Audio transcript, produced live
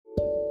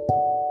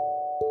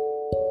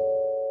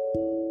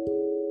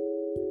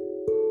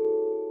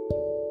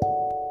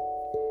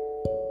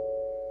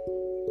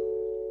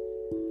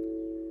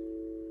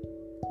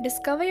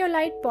Discover Your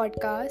Light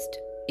podcast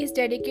is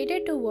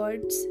dedicated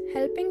towards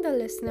helping the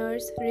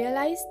listeners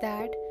realize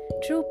that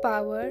true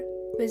power,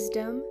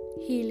 wisdom,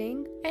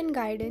 healing, and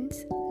guidance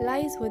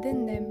lies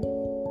within them.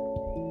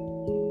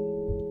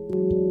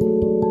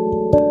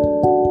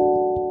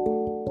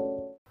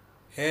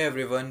 Hey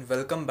everyone,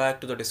 welcome back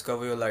to the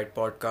Discover Your Light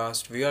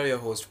podcast. We are your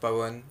host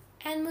Pawan.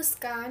 And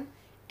Muskan,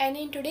 and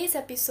in today's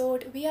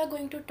episode, we are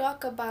going to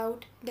talk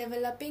about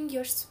developing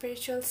your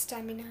spiritual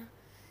stamina.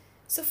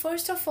 So,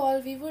 first of all,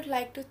 we would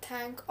like to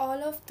thank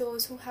all of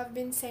those who have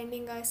been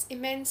sending us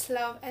immense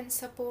love and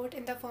support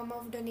in the form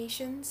of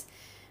donations.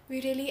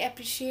 We really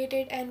appreciate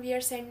it, and we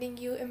are sending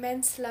you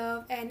immense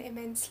love and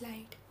immense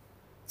light.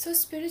 So,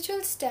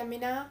 spiritual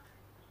stamina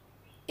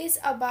is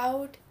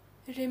about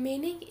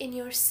remaining in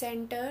your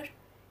center.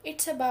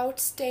 It's about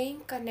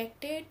staying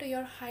connected to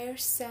your higher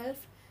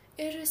self,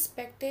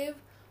 irrespective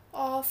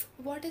of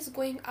what is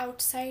going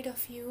outside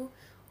of you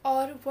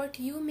or what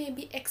you may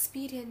be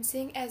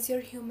experiencing as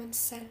your human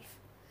self.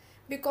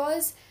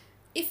 Because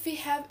if we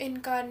have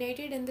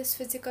incarnated in this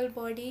physical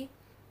body,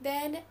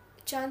 then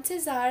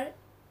chances are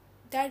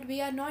that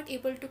we are not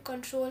able to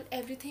control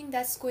everything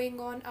that's going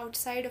on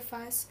outside of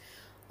us,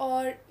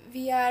 or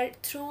we are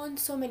thrown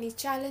so many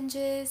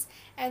challenges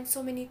and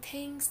so many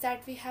things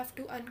that we have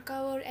to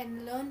uncover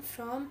and learn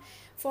from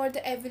for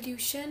the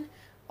evolution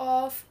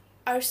of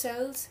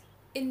ourselves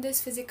in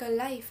this physical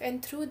life,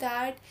 and through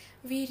that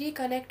we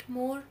reconnect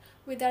more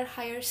with our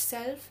higher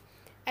self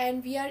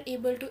and we are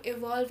able to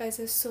evolve as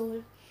a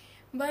soul.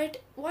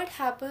 But what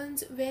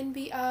happens when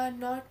we are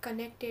not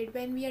connected,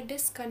 when we are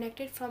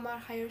disconnected from our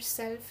higher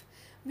self?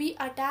 We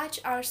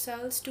attach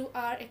ourselves to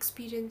our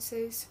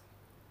experiences.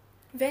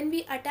 When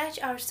we attach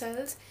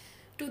ourselves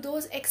to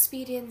those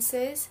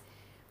experiences,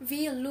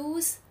 we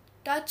lose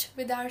touch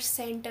with our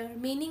center,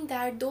 meaning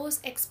that those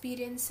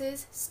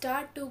experiences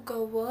start to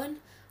govern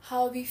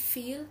how we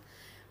feel,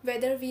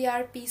 whether we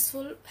are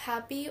peaceful,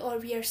 happy, or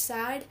we are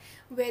sad,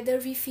 whether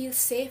we feel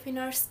safe in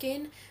our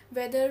skin,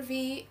 whether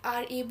we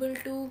are able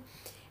to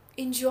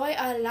enjoy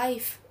our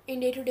life in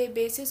day-to-day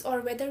basis, or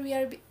whether we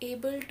are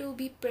able to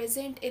be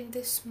present in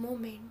this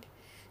moment.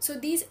 So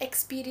these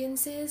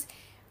experiences,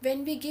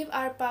 when we give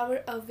our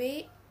power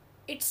away,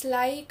 it's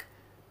like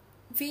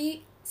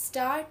we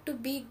start to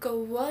be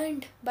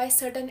governed by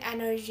certain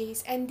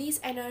energies, and these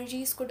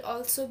energies could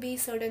also be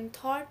certain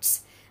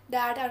thoughts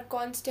that are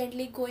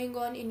constantly going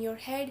on in your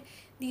head.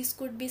 These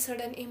could be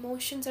certain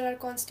emotions that are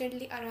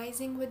constantly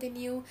arising within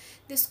you.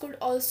 This could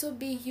also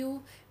be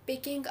you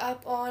picking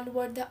up on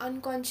what the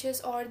unconscious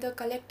or the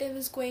collective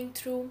is going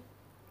through,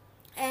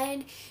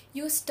 and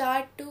you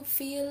start to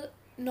feel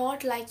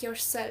not like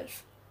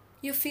yourself.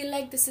 You feel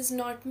like this is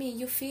not me.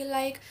 You feel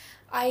like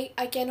I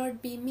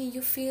cannot be me.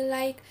 You feel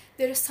like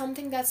there is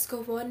something that's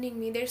governing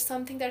me. There's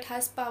something that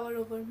has power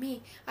over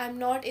me. I'm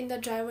not in the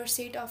driver's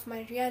seat of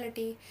my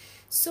reality.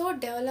 So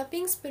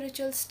developing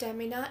spiritual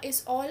stamina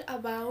is all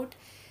about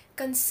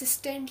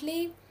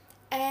consistently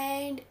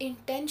and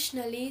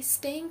intentionally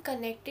staying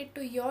connected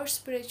to your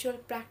spiritual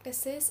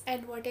practices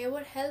and whatever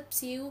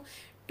helps you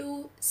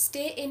to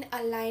stay in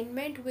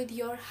alignment with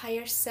your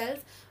higher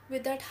self,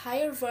 with that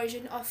higher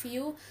version of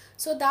you,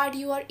 so that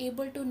you are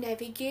able to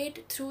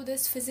navigate through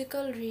this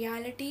physical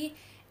reality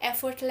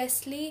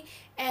effortlessly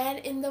and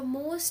in the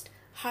most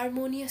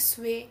harmonious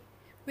way,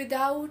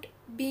 without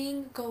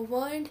being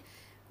governed,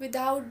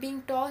 without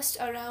being tossed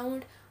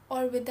around,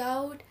 or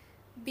without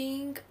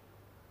being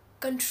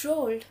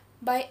controlled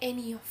by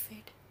any of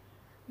it.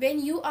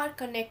 When you are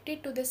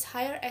connected to this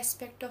higher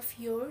aspect of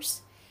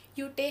yours,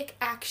 you take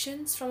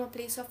actions from a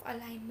place of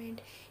alignment.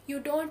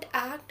 You don't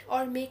act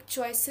or make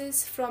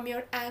choices from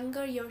your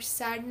anger, your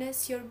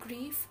sadness, your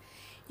grief.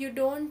 You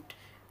don't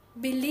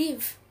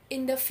believe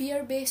in the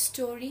fear based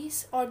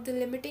stories or the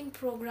limiting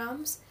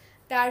programs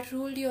that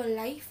rule your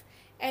life,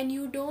 and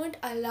you don't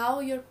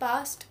allow your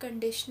past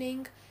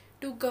conditioning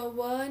to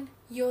govern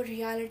your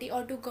reality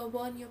or to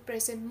govern your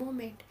present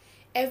moment.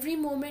 Every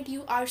moment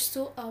you are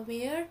so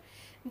aware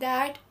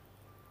that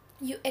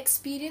you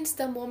experience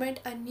the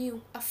moment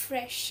anew,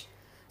 afresh.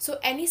 So,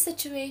 any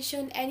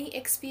situation, any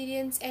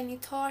experience, any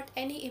thought,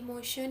 any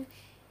emotion,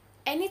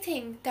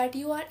 anything that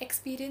you are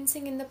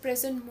experiencing in the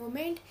present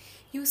moment,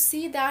 you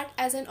see that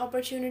as an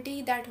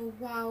opportunity that,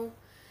 wow,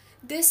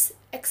 this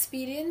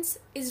experience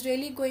is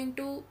really going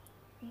to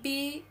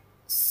be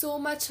so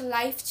much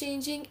life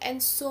changing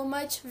and so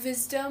much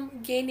wisdom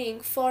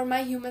gaining for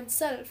my human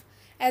self.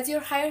 As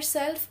your higher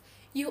self,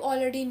 you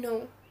already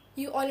know.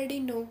 You already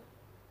know.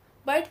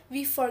 But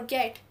we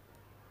forget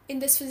in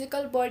this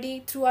physical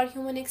body, through our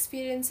human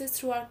experiences,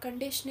 through our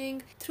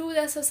conditioning, through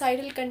the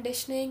societal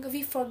conditioning,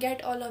 we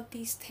forget all of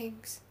these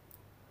things.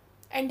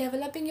 And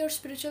developing your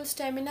spiritual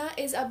stamina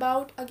is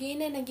about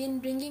again and again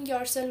bringing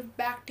yourself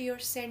back to your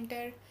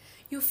center.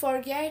 You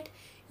forget,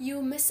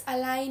 you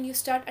misalign, you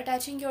start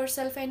attaching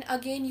yourself, and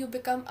again you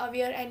become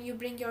aware and you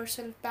bring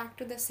yourself back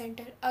to the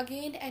center.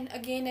 Again and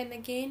again and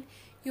again,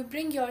 you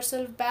bring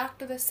yourself back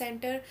to the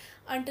center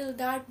until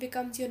that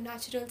becomes your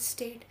natural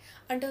state,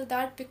 until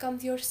that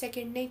becomes your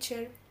second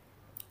nature.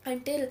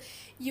 until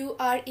you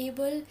are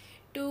able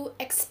to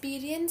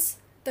experience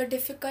the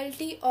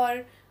difficulty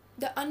or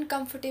the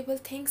uncomfortable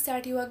things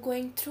that you are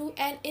going through,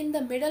 and in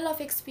the middle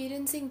of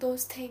experiencing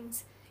those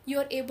things you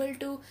are able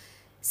to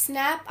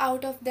snap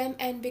out of them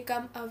and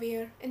become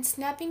aware. And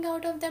snapping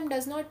out of them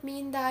does not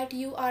mean that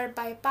you are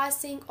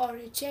bypassing or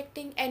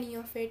rejecting any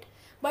of it,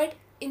 but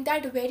in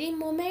that very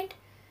moment,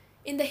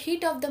 in the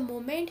heat of the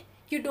moment,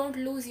 you don't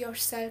lose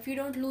yourself, you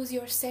don't lose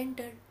your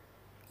center.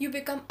 You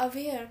become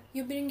aware,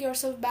 you bring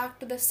yourself back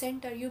to the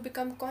center, you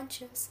become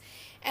conscious.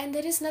 And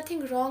there is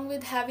nothing wrong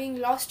with having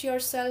lost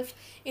yourself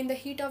in the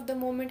heat of the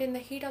moment, in the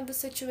heat of the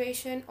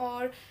situation,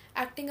 or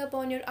acting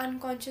upon your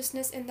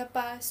unconsciousness in the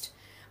past.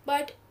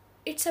 But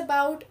it's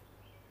about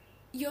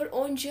your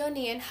own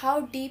journey and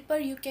how deeper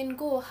you can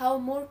go, how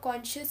more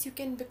conscious you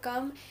can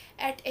become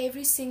at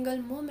every single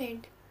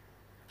moment,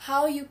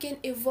 how you can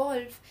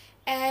evolve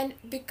and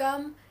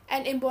become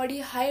and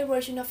embody a higher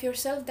version of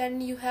yourself than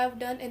you have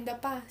done in the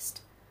past.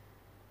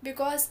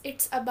 Because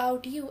it's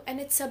about you, and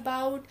it's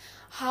about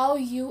how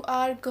you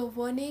are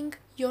governing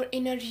your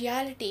inner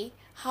reality,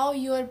 how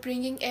you are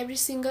bringing every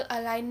single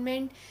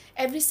alignment,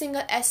 every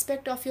single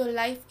aspect of your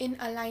life in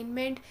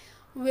alignment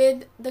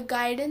with the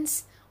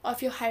guidance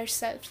of your higher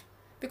self,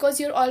 because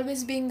you're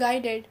always being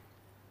guided.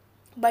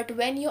 But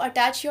when you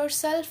attach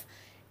yourself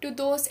to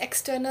those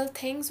external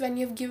things, when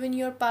you've given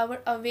your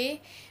power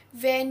away,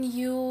 when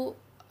you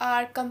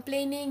are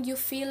complaining, you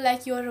feel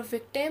like you're a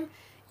victim,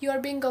 you are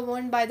being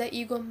governed by the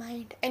ego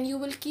mind, and you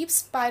will keep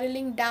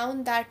spiraling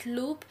down that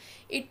loop.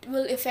 It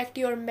will affect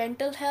your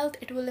mental health,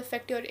 it will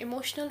affect your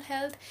emotional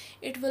health,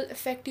 it will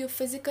affect you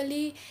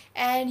physically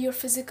and your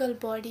physical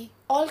body.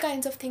 All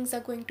kinds of things are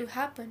going to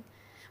happen.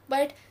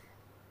 But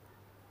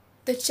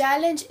the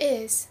challenge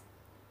is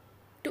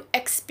to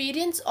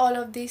experience all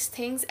of these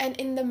things, and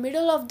in the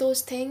middle of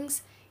those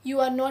things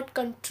you are not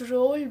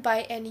controlled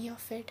by any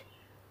of it.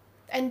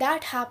 And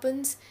that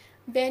happens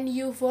when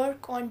you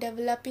work on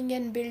developing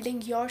and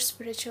building your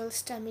spiritual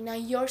stamina,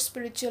 your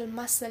spiritual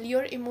muscle,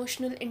 your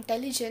emotional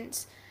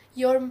intelligence,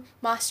 your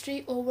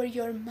mastery over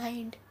your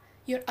mind,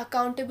 your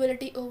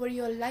accountability over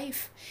your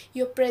life,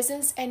 your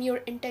presence and your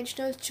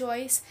intentional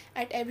choice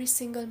at every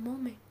single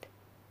moment.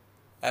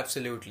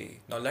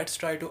 Absolutely. Now let's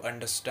try to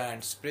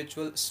understand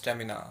spiritual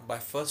stamina by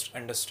first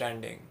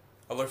understanding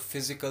our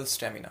physical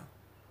stamina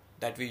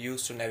that we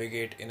use to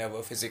navigate in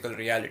our physical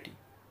reality.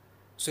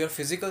 So your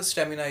physical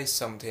stamina is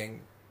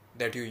something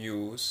that you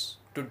use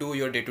to do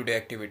your day-to-day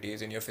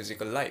activities in your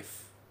physical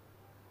life.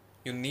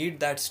 You need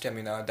that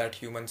stamina, that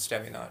human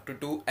stamina, to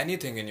do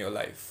anything in your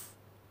life.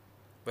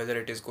 Whether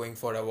it is going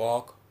for a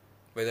walk,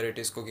 whether it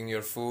is cooking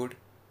your food,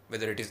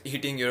 whether it is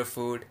eating your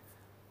food,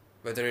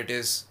 whether it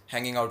is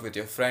hanging out with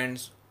your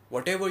friends,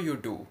 whatever you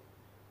do,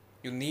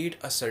 you need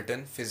a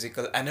certain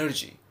physical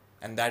energy.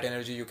 And that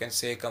energy, you can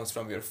say, comes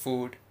from your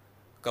food,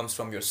 comes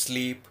from your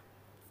sleep,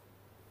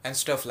 and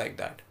stuff like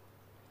that.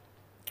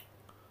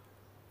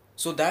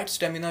 So that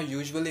stamina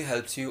usually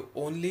helps you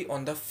only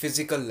on the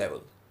physical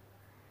level.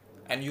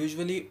 And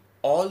usually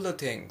all the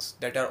things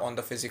that are on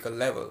the physical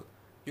level,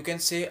 you can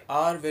say,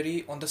 are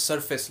very on the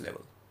surface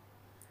level.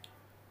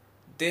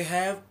 They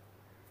have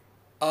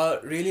a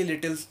really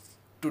little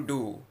to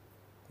do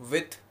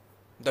with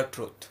the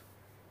truth.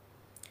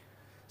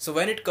 So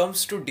when it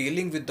comes to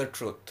dealing with the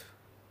truth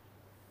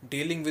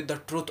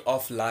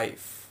of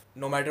life,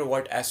 no matter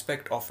what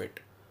aspect of it,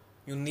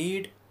 you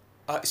need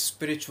a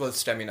spiritual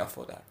stamina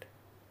for that.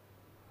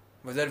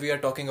 Whether we are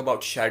talking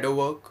about shadow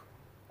work,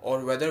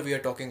 or whether we are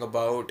talking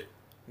about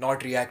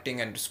not reacting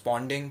and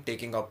responding,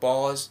 taking a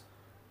pause,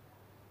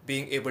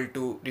 being able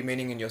to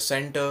remaining in your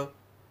center,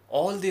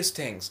 all these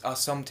things are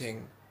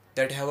something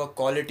that have a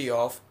quality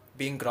of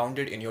being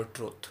grounded in your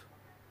truth.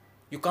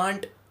 You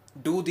can't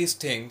do these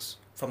things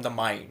from the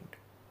mind.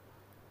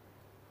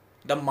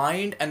 The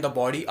mind and the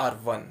body are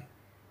one.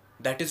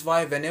 That is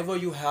why whenever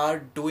you are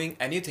doing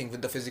anything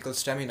with the physical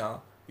stamina,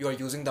 you are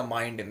using the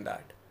mind in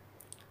that.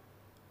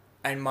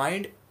 And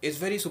mind is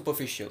very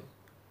superficial.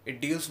 It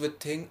deals with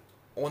things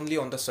only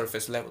on the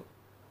surface level.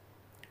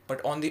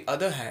 But on the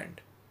other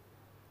hand,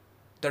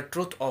 the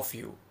truth of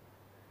you,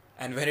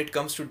 and when it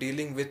comes to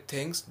dealing with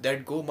things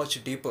that go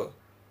much deeper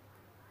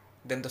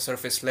than the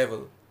surface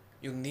level,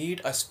 you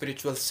need a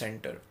spiritual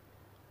center.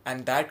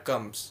 And that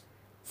comes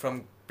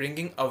from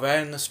bringing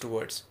awareness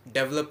towards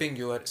developing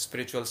your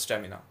spiritual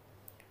stamina.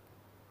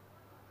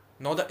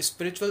 Now the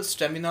spiritual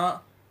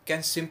stamina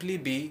can simply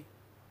be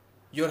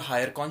your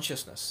higher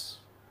consciousness.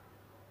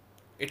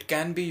 It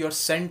can be your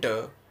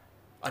center,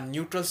 a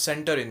neutral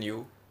center in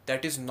you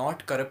that is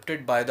not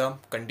corrupted by the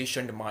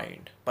conditioned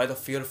mind, by the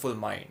fearful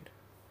mind.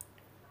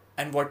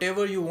 And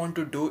whatever you want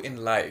to do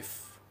in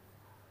life,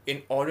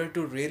 in order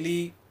to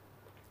really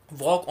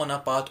walk on a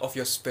path of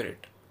your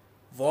spirit,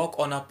 walk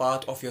on a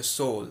path of your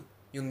soul,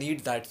 you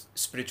need that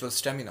spiritual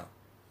stamina.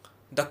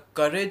 The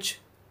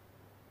courage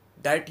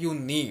that you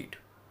need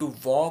to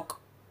walk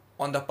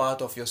on the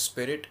path of your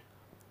spirit,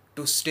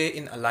 to stay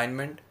in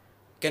alignment,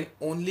 can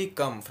only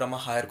come from a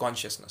higher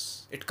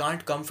consciousness. It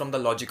can't come from the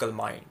logical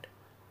mind.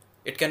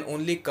 It can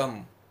only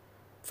come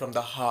from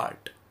the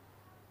heart,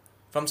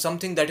 from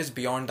something that is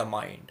beyond the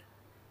mind,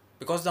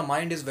 because the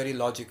mind is very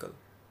logical.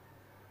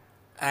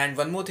 And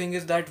one more thing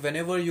is that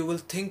whenever you will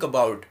think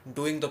about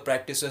doing the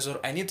practices or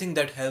anything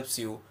that helps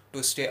you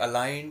to stay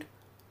aligned,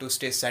 to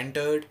stay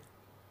centered,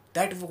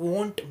 that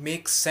won't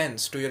make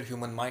sense to your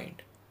human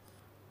mind.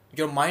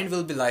 Your mind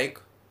will be like,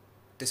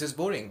 this is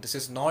boring, this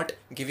is not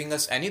giving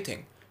us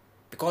anything.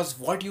 Because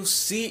what you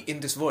see in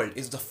this world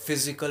is the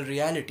physical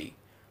reality.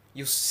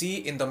 You see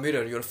in the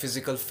mirror your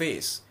physical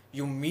face.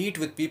 You meet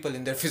with people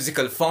in their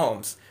physical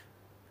forms.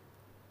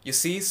 You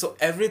see, so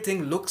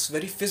everything looks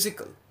very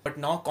physical. But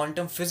now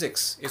quantum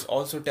physics is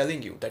also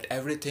telling you that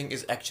everything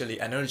is actually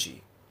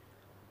energy.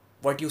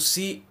 What you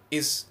see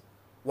as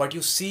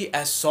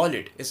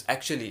solid is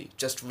actually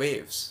just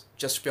waves,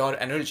 just pure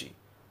energy.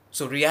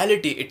 So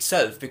reality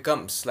itself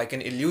becomes like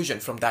an illusion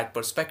from that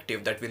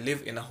perspective, that we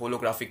live in a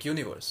holographic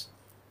universe.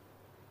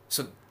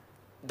 So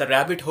the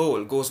rabbit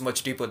hole goes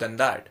much deeper than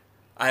that.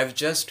 I have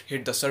just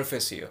hit the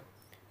surface here.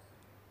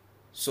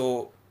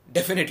 So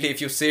definitely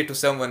if you say to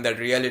someone that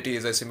reality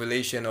is a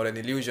simulation or an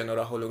illusion or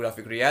a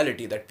holographic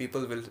reality, that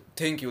people will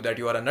think you that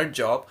you are a nut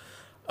job.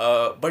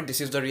 But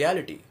this is the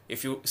reality.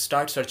 If you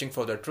start searching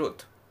for the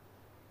truth,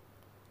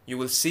 you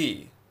will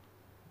see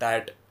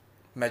that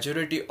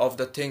majority of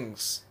the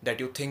things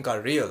that you think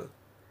are real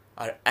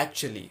are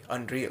actually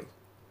unreal.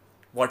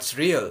 What's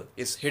real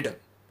is hidden.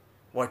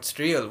 What's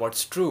real,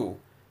 what's true,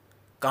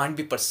 can't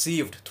be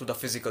perceived through the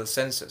physical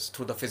senses,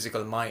 through the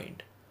physical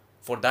mind.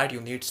 For that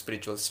you need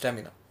spiritual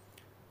stamina.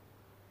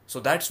 So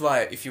that's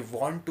why if you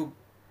want to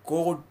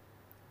go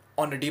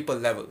on a deeper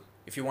level,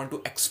 if you want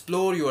to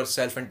explore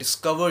yourself and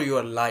discover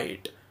your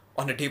light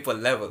on a deeper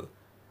level,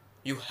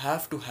 you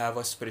have to have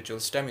a spiritual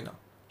stamina.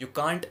 You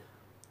can't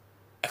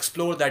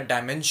explore that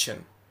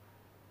dimension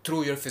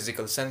through your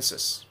physical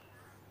senses.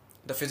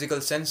 The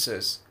physical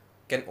senses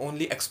can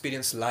only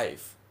experience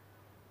life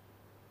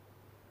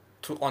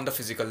on the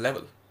physical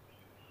level.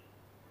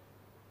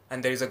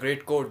 And there is a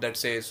great quote that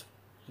says,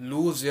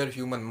 lose your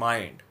human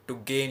mind to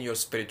gain your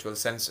spiritual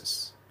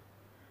senses.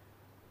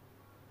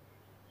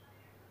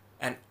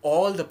 And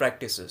all the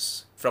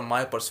practices, from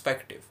my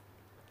perspective,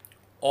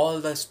 all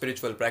the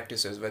spiritual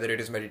practices, whether it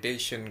is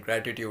meditation,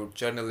 gratitude,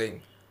 journaling,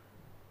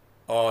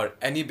 or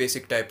any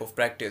basic type of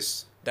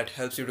practice that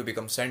helps you to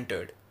become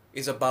centered,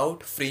 is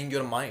about freeing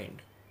your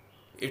mind.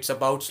 It's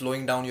about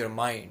slowing down your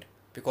mind,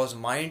 because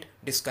mind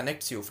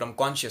disconnects you from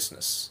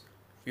consciousness,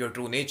 your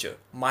true nature.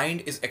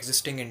 Mind is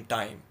existing in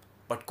time,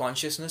 but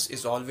consciousness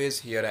is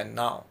always here and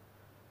now.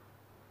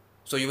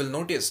 So you will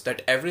notice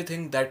that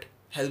everything that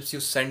helps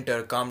you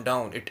center, calm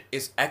down, it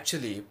is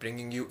actually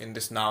bringing you in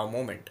this now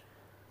moment,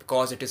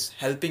 because it is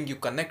helping you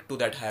connect to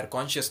that higher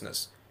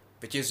consciousness,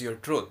 which is your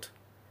truth,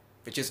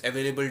 which is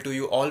available to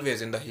you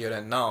always in the here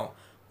and now.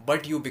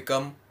 But you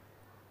become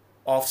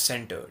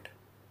off-centered.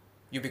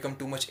 You become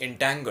too much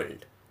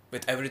entangled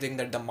with everything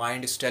that the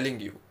mind is telling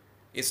you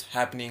is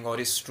happening or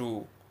is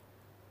true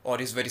or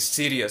is very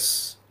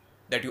serious,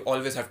 that you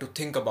always have to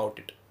think about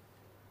it.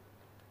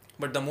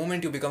 But the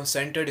moment you become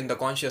centered in the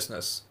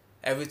consciousness,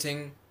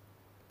 everything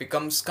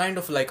becomes kind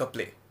of like a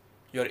play.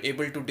 You are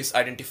able to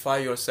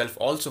disidentify yourself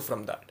also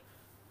from that.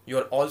 You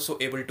are also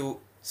able to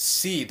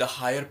see the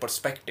higher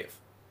perspective.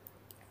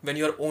 When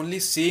you are only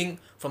seeing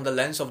from the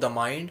lens of the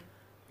mind,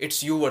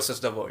 it's you versus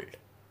the world.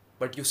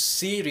 But you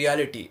see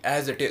reality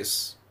as it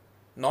is.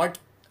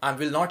 I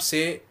will not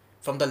say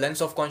from the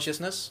lens of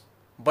consciousness,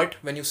 but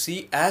when you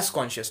see as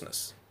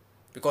consciousness,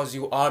 because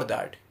you are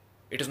that.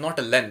 It is not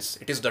a lens,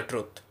 it is the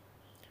truth.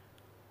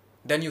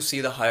 Then you see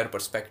the higher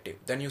perspective.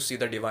 Then you see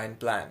the divine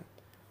plan.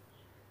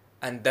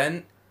 And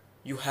then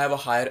you have a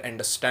higher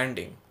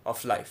understanding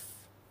of life.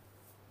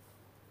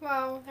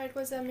 Wow, that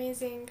was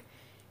amazing.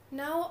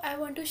 Now I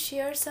want to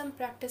share some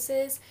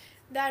practices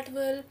that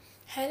will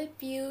help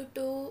you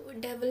to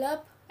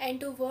develop and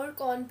to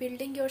work on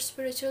building your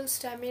spiritual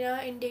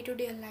stamina in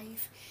day-to-day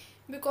life.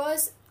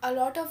 Because a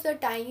lot of the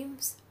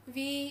times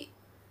we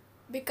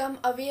become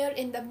aware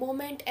in the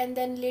moment, and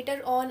then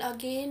later on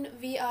again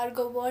we are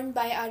governed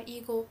by our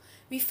ego.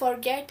 We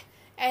forget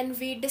and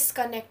we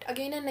disconnect.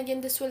 Again and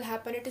again this will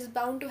happen. It is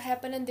bound to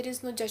happen, and there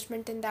is no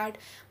judgment in that.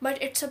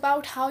 But it's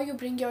about how you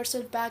bring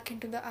yourself back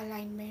into the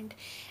alignment.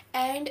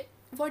 And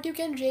what you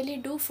can really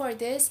do for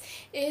this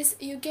is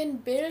you can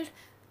build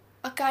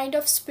a kind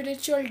of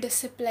spiritual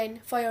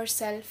discipline for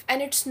yourself.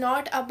 And it's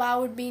not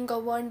about being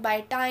governed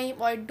by time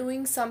or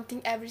doing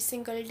something every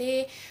single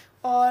day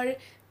or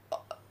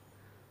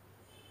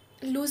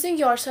losing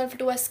yourself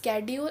to a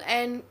schedule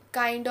and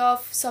kind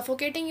of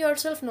suffocating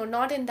yourself. No,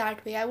 not in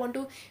that way. I want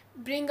to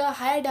bring a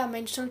higher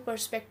dimensional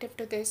perspective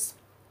to this.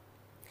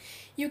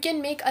 You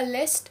can make a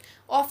list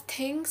of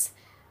things,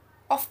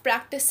 of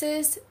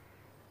practices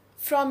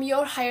from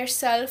your higher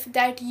self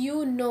that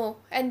you know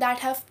and that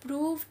have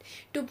proved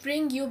to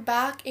bring you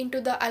back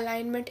into the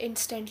alignment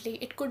instantly.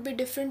 It could be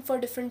different for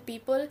different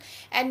people,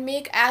 and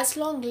make as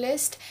long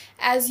list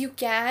as you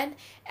can,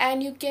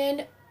 and you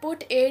can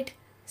put it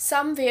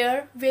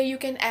somewhere where you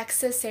can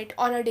access it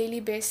on a daily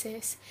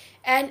basis.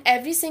 And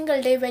every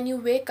single day when you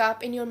wake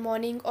up in your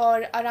morning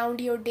or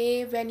around your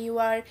day when you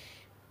are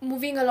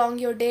moving along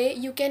your day,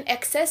 you can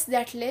access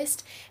that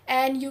list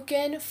and you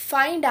can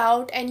find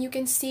out and you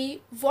can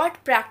see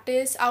what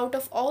practice out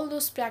of all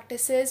those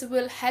practices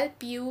will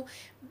help you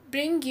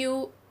bring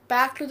you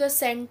back to the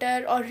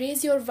center or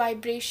raise your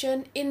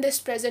vibration in this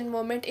present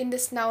moment, in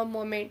this now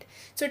moment.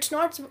 So it's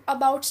not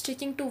about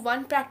sticking to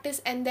one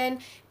practice and then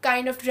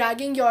kind of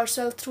dragging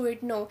yourself through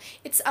it. No,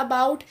 it's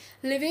about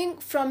living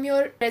from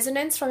your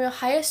resonance, from your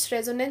highest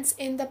resonance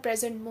in the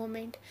present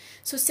moment.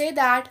 So say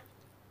that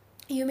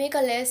you make a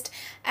list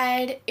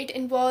and it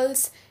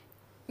involves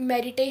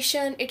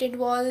meditation, it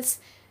involves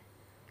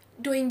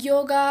doing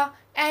yoga,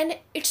 and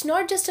it's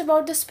not just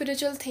about the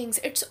spiritual things,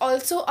 it's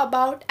also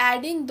about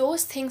adding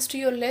those things to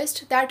your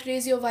list that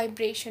raise your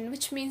vibration,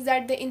 which means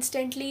that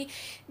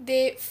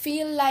they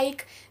feel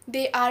like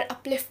they are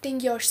uplifting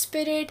your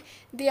spirit,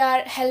 they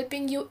are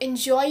helping you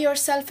enjoy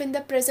yourself in the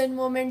present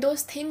moment,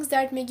 those things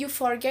that make you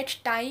forget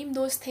time,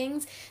 those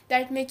things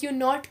that make you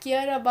not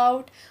care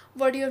about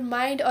what your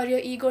mind or your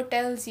ego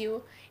tells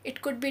you.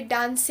 It could be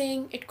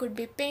dancing, it could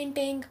be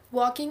painting,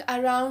 walking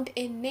around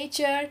in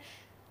nature.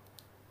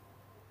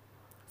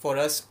 For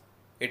us,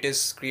 it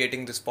is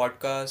creating this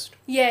podcast.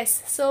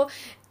 Yes, so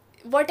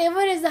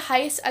whatever is the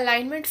highest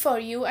alignment for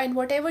you and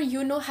whatever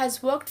you know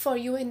has worked for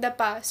you in the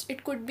past,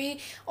 it could be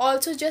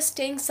also just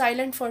staying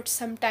silent for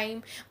some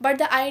time. But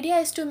the idea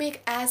is to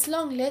make as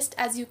long list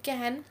as you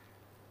can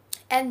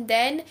and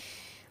then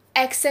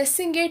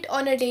accessing it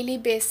on a daily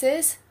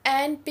basis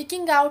and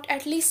picking out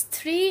at least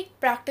 3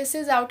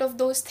 practices out of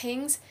those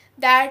things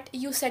that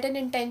you set an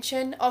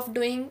intention of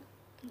doing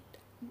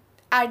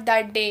at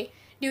that day,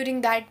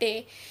 during that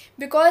day.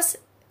 Because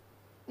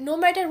no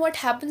matter what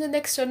happens in the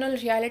external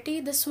reality,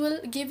 this will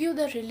give you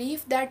the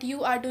relief that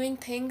you are doing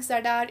things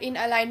that are in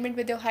alignment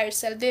with your higher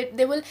self.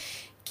 They will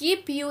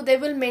keep you, they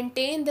will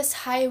maintain this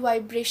high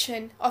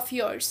vibration of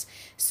yours.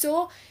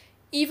 So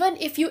even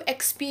if you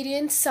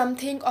experience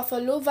something of a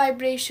low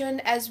vibration,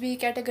 as we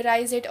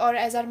categorize it or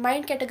as our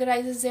mind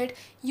categorizes it,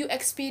 you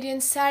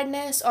experience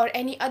sadness or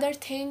any other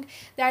thing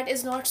that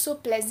is not so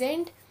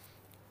pleasant,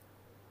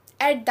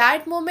 at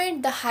that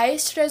moment the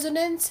highest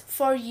resonance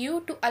for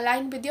you to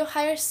align with your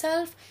higher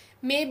self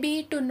may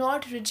be to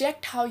not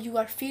reject how you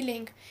are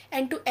feeling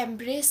and to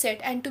embrace it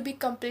and to be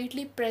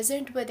completely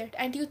present with it,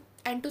 and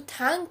to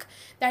thank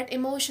that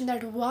emotion,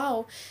 that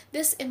wow,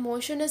 this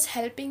emotion is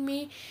helping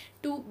me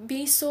to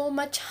be so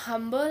much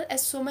humble and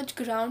so much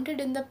grounded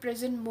in the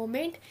present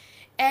moment,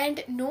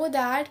 and know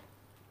that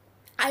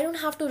I don't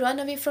have to run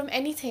away from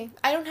anything.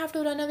 I don't have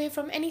to run away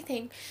from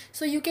anything.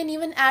 So you can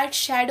even add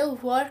shadow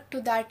work to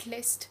that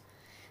list.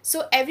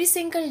 So every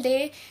single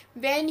day,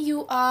 when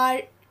you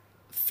are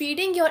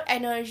feeding your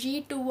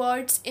energy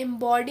towards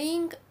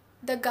embodying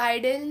the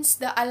guidance,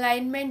 the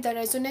alignment, the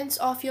resonance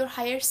of your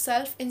higher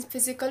self in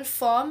physical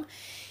form,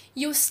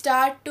 you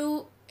start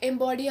to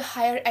embody a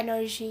higher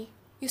energy.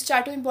 You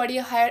start to embody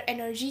a higher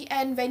energy,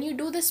 and when you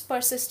do this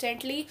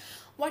persistently,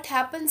 what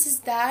happens is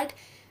that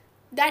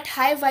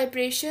high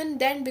vibration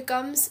then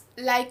becomes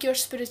like your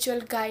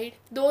spiritual guide.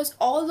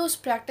 All those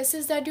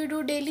practices that you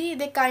do daily,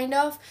 they kind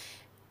of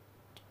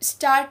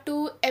start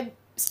to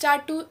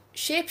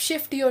shape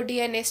shift your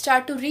DNA,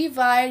 start to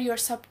rewire your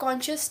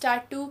subconscious,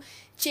 start to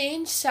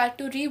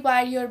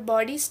rewire your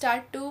body,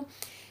 start to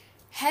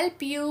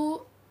help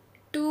you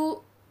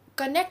to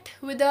connect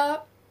with the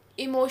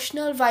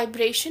emotional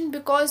vibration,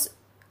 because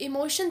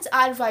emotions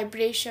are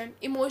vibration,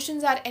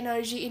 emotions are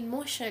energy in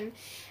motion.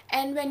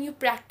 And when you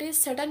practice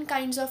certain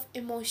kinds of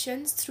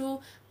emotions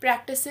through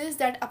practices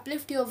that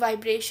uplift your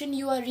vibration,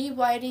 you are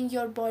rewiring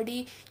your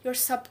body, your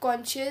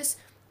subconscious,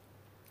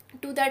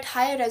 to that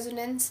higher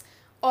resonance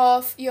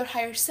of your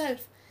higher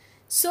self.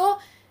 So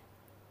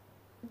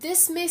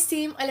this may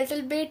seem a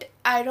little bit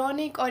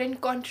ironic or in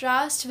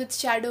contrast with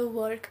shadow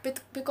work,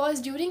 because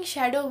during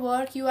shadow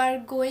work you are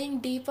going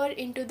deeper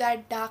into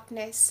that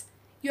darkness.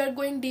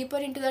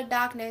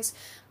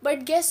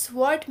 But guess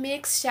what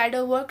makes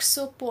shadow work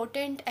so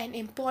potent and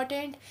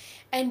important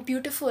and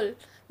beautiful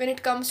when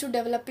it comes to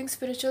developing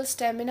spiritual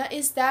stamina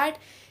is that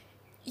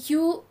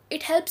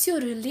it helps you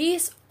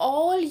release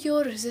all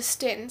your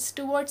resistance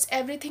towards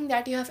everything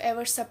that you have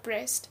ever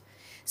suppressed.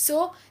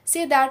 So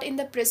say that in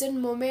the present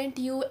moment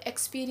you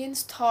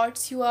experience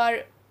thoughts,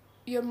 your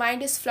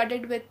mind is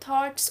flooded with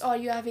thoughts, or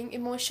you're having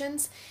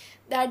emotions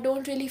that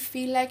don't really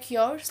feel like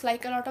yours,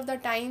 like a lot of the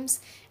times,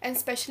 and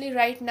especially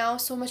right now,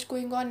 so much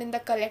going on in the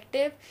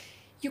collective,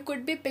 you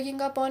could be picking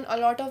up on a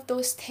lot of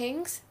those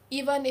things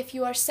even if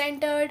you are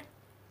centered.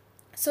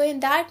 So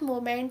in that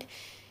moment,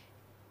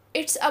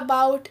 it's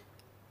about,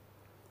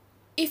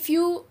 if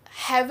you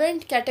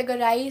haven't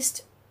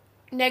categorized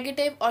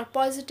negative or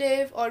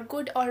positive or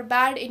good or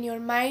bad in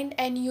your mind,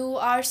 and you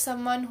are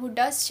someone who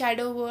does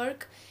shadow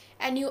work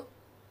and you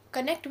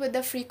connect with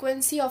the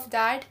frequency of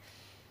that,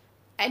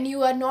 and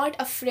you are not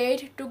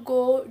afraid to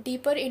go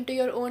deeper into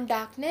your own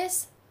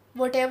darkness,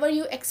 whatever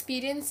you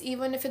experience,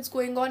 even if it's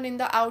going on in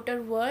the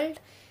outer world,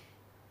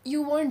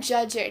 you won't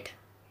judge it.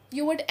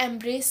 You would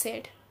embrace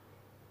it.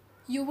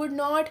 You would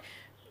not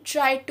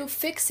try to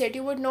fix it,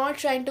 you would not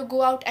try to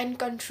go out and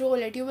control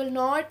it, you will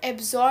not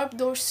absorb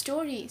those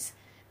stories,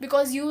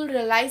 because you will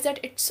realize that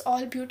it's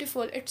all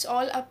beautiful, it's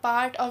all a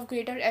part of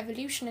greater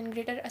evolution and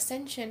greater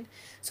ascension.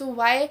 So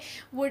why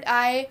would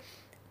I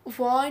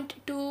want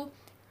to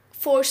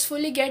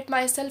forcefully get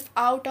myself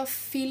out of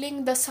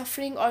feeling the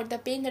suffering or the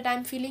pain that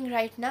I'm feeling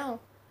right now?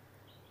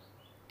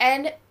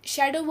 And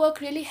shadow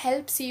work really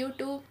helps you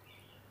to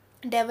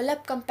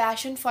develop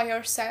compassion for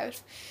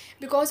yourself,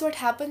 because what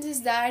happens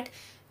is that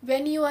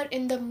when you are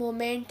in the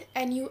moment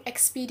and you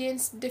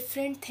experience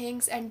different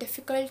things and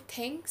difficult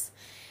things,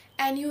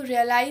 and you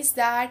realize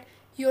that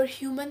your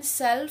human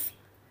self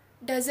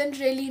doesn't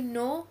really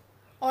know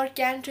or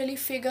can't really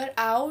figure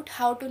out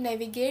how to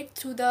navigate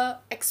through the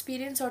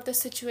experience or the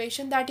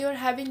situation that you're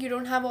having, you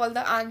don't have all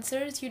the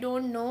answers, you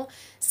don't know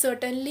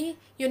certainly,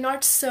 you're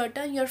not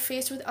certain, you're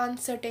faced with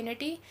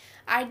uncertainty.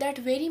 At that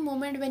very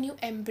moment when you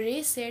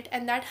embrace it,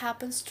 and that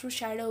happens through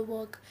shadow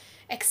work,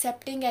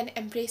 accepting and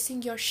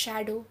embracing your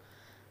shadow,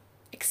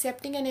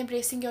 accepting and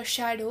embracing your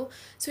shadow.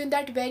 So in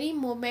that very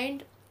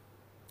moment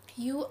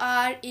you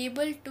are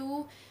able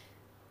to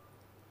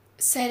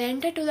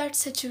surrender to that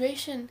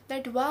situation,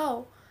 that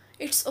wow,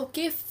 it's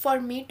okay for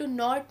me to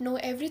not know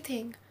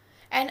everything,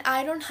 and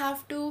I don't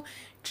have to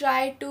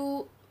try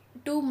to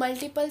do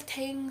multiple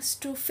things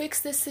to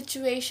fix this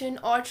situation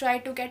or try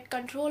to get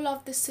control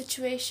of this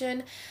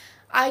situation.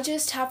 I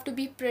just have to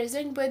be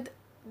present with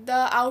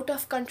the out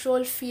of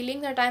control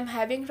feeling that I'm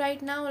having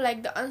right now,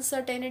 like the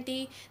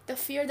uncertainty, the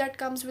fear that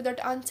comes with that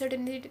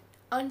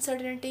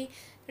uncertainty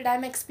that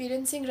I'm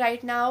experiencing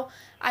right now.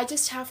 I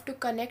just have to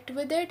connect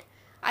with it.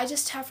 I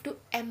just have to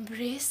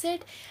embrace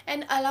it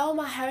and allow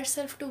my higher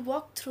self to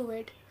walk through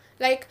it.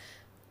 Like,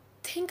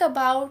 think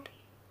about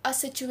a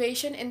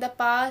situation in the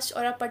past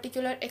or a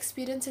particular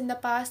experience in the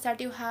past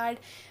that you had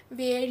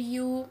where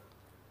you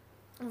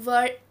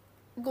were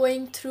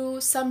going through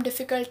some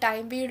difficult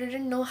time, where you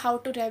didn't know how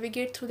to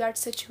navigate through that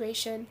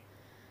situation.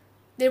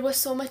 There was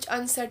so much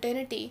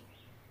uncertainty.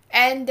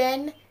 And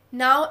then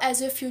now,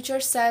 as your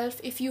future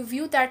self, if you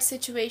view that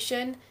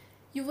situation,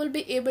 you will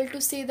be able to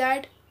say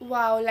that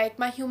wow, like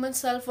my human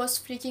self was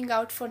freaking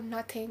out for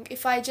nothing.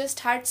 If I just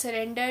had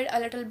surrendered a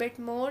little bit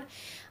more,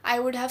 I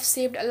would have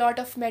saved a lot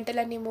of mental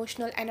and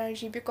emotional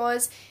energy,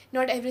 because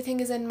not everything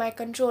is in my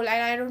control and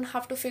I don't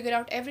have to figure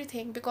out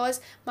everything,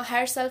 because my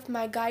higher self,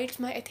 my guides,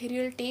 my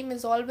ethereal team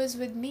is always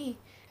with me.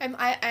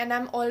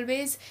 I'm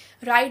always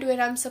right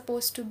where I'm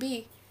supposed to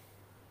be.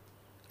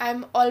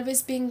 I'm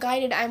always being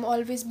guided, I'm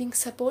always being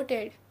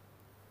supported.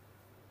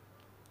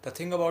 The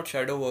thing about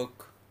shadow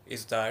work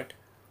is that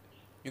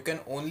you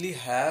can only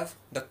have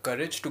the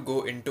courage to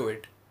go into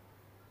it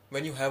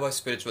when you have a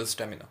spiritual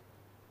stamina.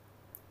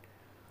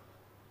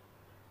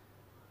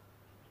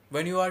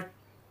 When you are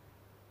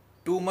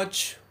too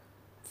much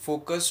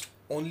focused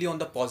only on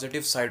the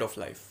positive side of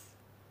life,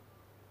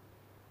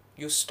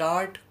 you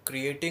start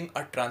creating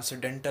a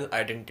transcendental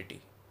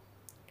identity.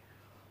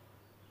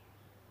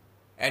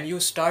 And you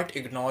start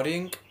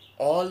ignoring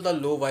all the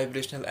low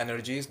vibrational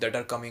energies that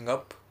are coming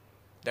up,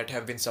 that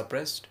have been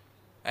suppressed,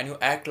 and you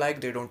act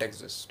like they don't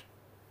exist.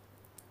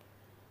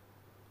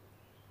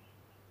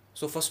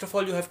 So first of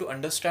all, you have to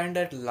understand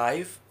that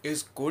life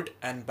is good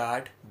and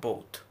bad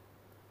both.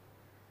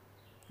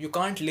 You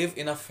can't live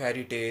in a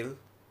fairy tale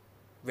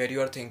where you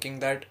are thinking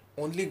that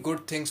only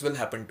good things will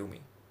happen to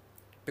me.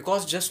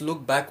 Because just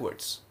look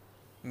backwards.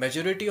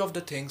 Majority of the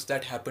things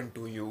that happened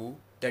to you,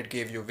 that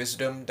gave you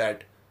wisdom,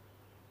 that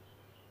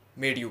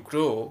made you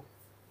grow,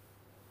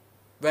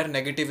 were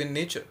negative in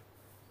nature.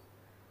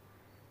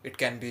 It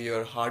can be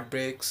your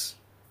heartbreaks,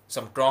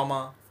 some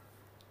trauma.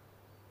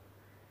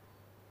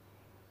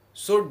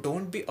 So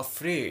don't be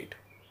afraid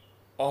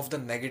of the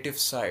negative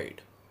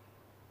side,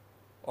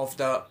 of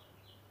the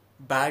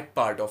bad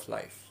part of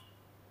life.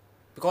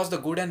 Because the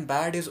good and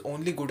bad is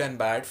only good and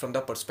bad from the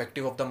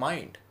perspective of the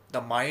mind.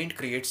 The mind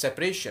creates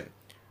separation.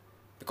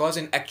 Because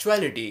in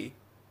actuality,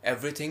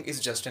 everything is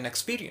just an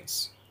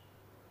experience.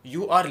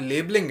 You are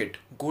labeling it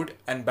good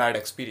and bad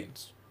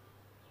experience.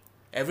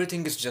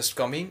 Everything is just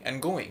coming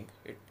and going,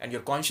 and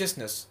your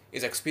consciousness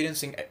is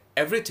experiencing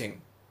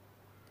everything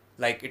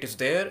like it is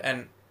there,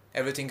 and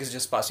everything is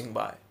just passing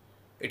by.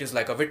 It is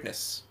like a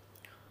witness.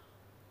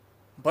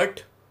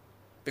 But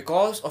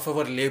because of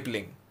our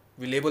labeling,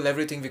 we label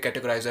everything, we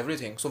categorize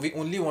everything, so we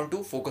only want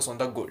to focus on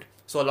the good.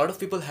 So a lot of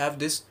people have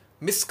this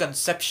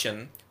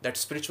misconception that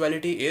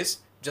spirituality is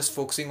just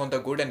focusing on the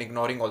good and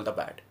ignoring all the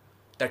bad.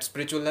 That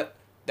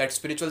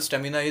spiritual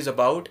stamina is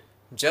about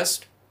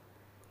just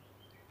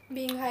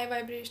Being high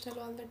vibrational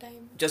all the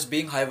time.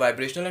 being high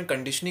vibrational and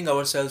conditioning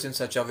ourselves in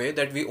such a way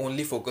that we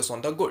only focus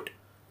on the good.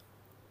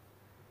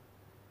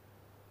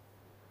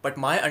 But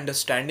my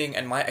understanding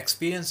and my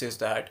experience is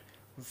that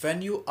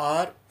when you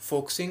are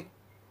focusing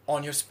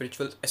on your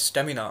spiritual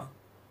stamina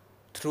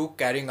through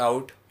carrying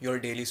out your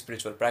daily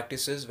spiritual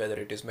practices, whether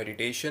it is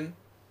meditation,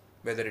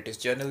 whether it is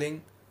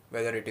journaling,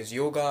 whether it is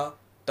yoga,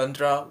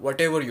 tantra,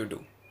 whatever you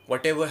do,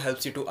 whatever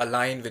helps you to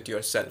align with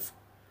yourself,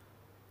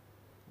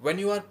 when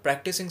you are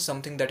practicing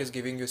something that is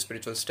giving you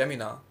spiritual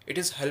stamina, it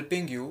is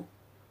helping you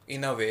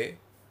in a way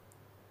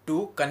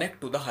to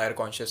connect to the higher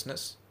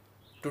consciousness,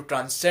 to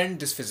transcend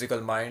this physical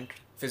mind,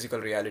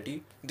 physical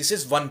reality. This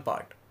is one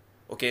part.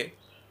 Okay.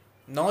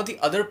 Now the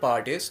other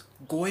part is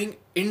going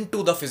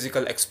into the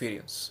physical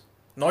experience.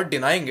 Not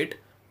denying it,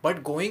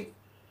 but going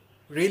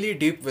really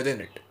deep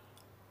within it.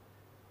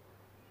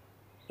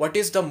 What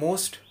is the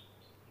most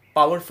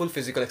powerful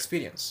physical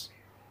experience?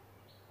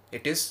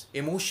 It is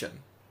emotion,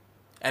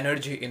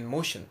 energy in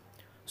motion.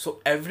 So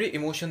every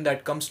emotion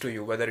that comes to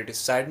you, whether it is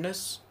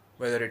sadness,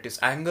 whether it is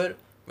anger,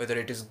 whether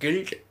it is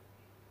guilt,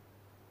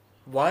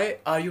 why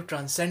are you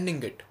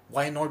transcending it?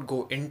 Why not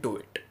go into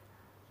it?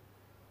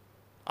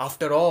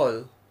 After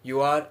all, you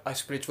are a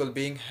spiritual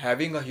being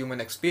having a human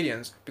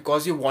experience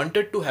because you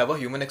wanted to have a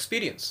human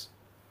experience.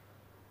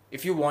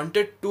 If you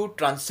wanted to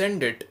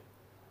transcend it,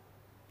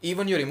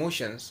 even your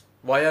emotions,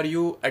 why are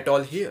you at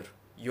all here?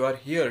 You are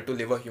here to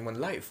live a human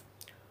life.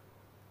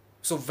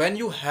 So when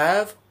you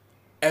have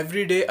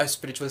every day a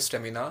spiritual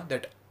stamina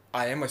that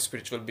I am a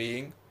spiritual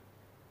being,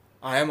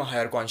 I am a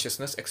higher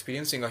consciousness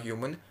experiencing a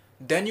human,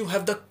 then you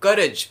have the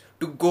courage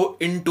to go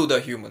into the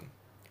human.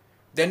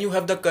 Then you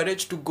have the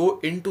courage to go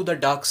into the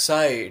dark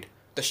side,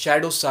 the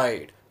shadow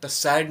side, the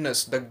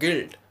sadness, the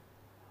guilt.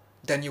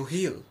 Then you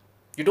heal.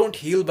 You don't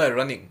heal by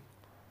running.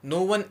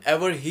 No one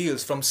ever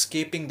heals from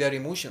escaping their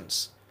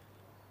emotions.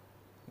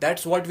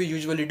 That's what we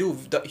usually do.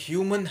 The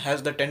human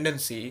has the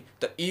tendency,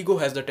 the ego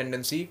has the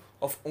tendency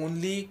of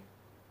only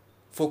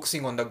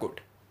focusing on the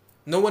good.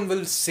 No one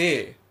will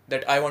say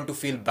that I want to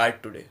feel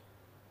bad today.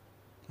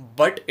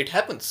 But it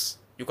happens.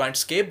 You can't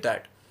escape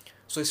that.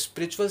 So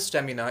spiritual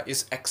stamina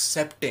is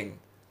accepting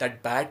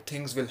that bad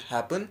things will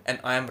happen and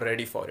I am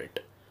ready for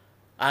it.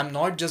 I'm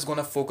not just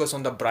gonna focus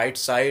on the bright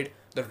side,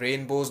 the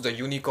rainbows, the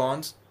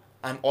unicorns.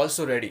 I'm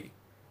also ready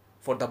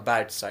for the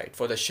bad side,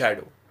 for the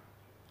shadow.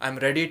 I'm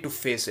ready to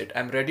face it.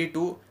 I'm ready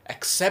to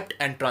accept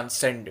and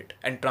transcend it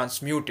and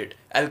transmute it,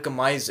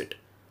 alchemize it.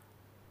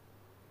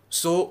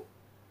 So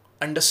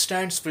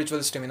understand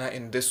spiritual stamina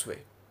in this way,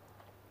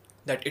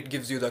 that it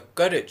gives you the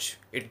courage,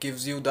 it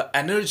gives you the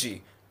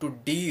energy to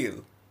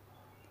deal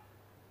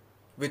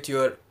with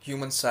your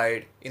human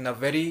side in a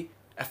very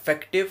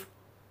effective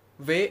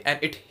way, and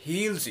it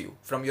heals you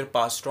from your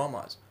past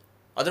traumas.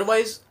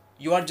 Otherwise,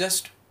 you are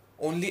just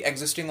only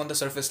existing on the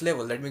surface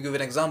level. Let me give you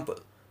an example.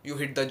 You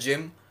hit the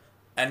gym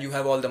and you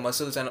have all the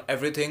muscles and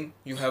everything,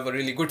 you have a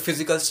really good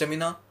physical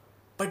stamina,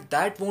 but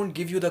that won't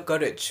give you the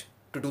courage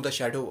to do the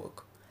shadow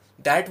work.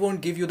 That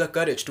won't give you the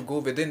courage to go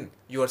within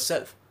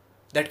yourself.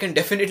 That can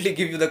definitely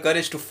give you the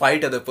courage to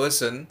fight other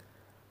person,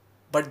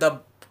 but the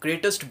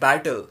greatest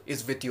battle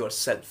is with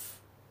yourself.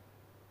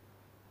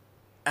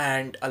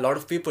 And a lot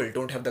of people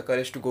don't have the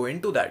courage to go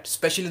into that,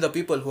 especially the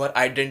people who are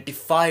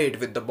identified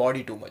with the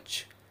body too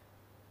much.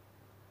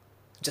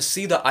 Just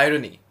see the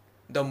irony.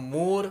 The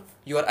more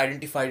you are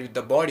identified with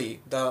the body,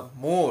 the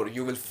more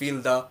you will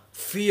feel the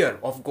fear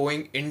of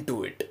going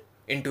into it,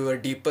 into your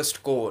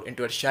deepest core,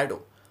 into your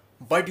shadow.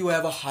 But you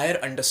have a higher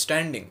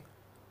understanding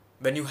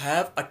when you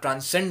have a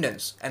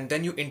transcendence, and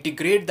then you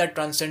integrate that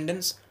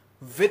transcendence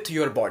with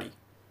your body,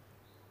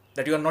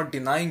 that you are not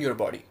denying your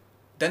body,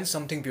 then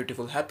something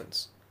beautiful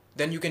happens.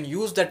 Then you can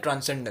use that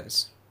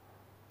transcendence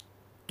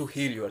to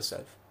heal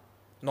yourself,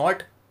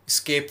 not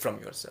escape from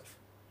yourself.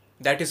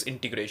 That is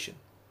integration.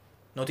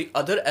 Now the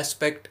other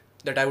aspect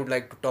that I would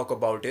like to talk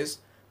about is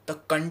the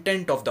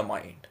content of the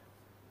mind,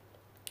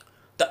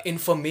 the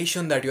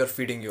information that you are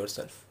feeding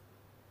yourself.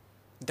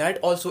 That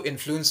also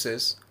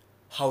influences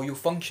how you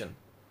function,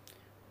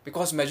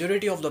 because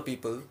majority of the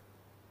people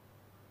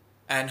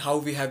and how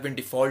we have been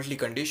defaultly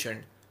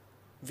conditioned,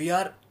 we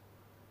are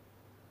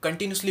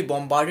continuously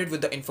bombarded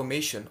with the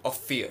information of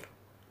fear.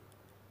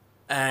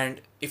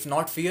 And if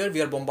not fear,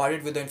 we are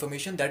bombarded with the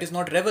information that is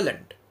not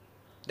relevant,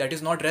 that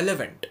is not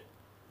relevant,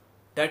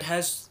 that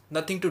has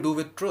nothing to do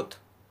with truth,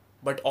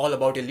 but all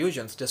about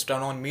illusions. Just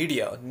turn on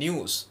media,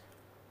 news.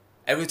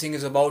 Everything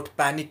is about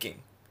panicking.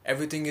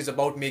 Everything is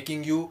about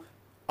making you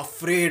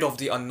afraid of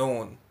the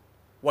unknown.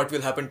 What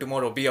will happen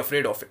tomorrow? Be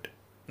afraid of it.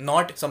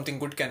 Not something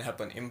good can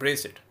happen.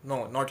 Embrace it.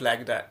 No, not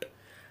like that.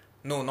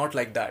 No, not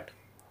like that.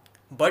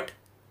 But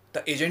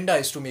the agenda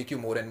is to make you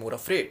more and more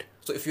afraid.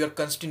 So if you are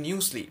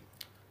continuously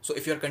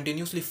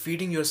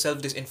feeding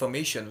yourself this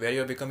information where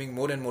you are becoming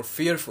more and more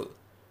fearful,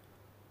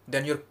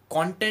 then your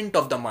content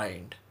of the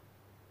mind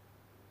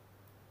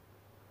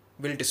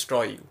will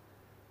destroy you.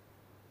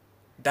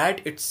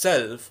 That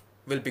itself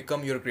will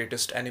become your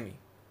greatest enemy,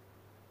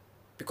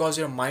 because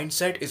your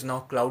mindset is now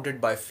clouded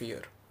by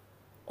fear.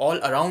 All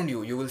around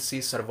you, you will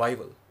see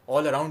survival.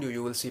 All around you,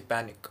 you will see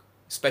panic,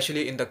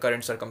 especially in the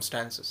current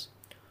circumstances.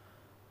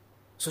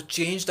 So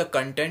change the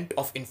content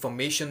of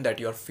information that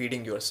you are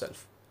feeding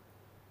yourself.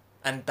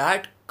 And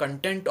that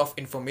content of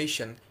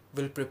information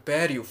will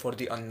prepare you for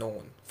the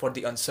unknown, for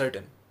the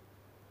uncertain.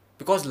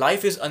 Because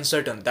life is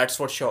uncertain, that's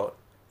for sure.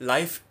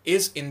 Life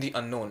is in the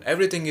unknown.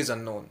 Everything is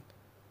unknown.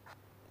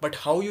 But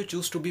how you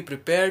choose to be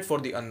prepared for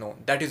the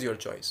unknown, that is your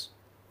choice.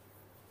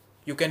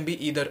 You can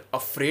be either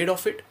afraid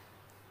of it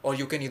or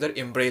you can either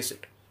embrace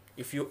it.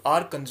 If you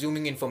are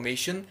consuming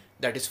information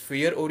that is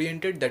fear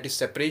oriented, that is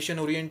separation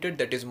oriented,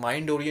 that is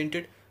mind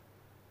oriented,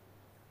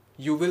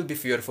 you will be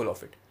fearful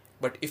of it.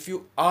 But if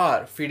you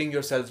are feeding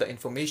yourself the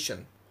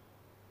information,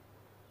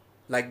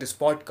 like this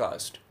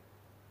podcast,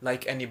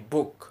 like any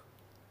book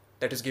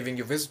that is giving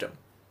you wisdom,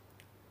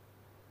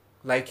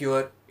 like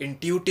your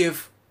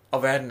intuitive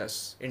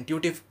awareness,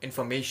 intuitive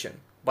information,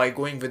 by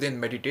going within,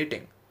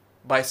 meditating,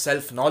 by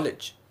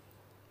self-knowledge,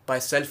 by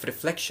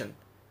self-reflection.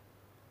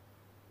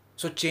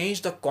 So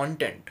change the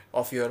content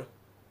of your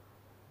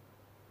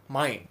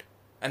mind.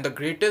 And the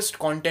greatest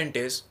content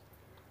is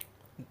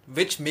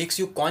which makes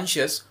you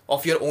conscious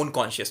of your own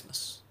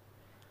consciousness.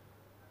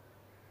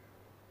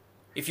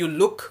 If you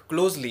look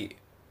closely,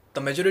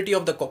 the majority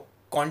of the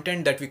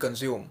content that we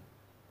consume,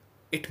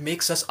 it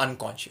makes us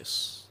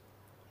unconscious.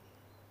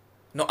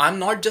 No, I'm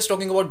not just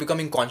talking about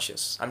becoming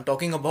conscious. I'm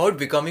talking about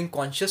becoming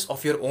conscious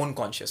of your own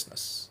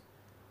consciousness.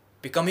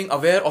 Becoming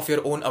aware of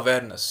your own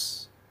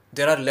awareness.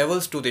 There are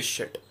levels to this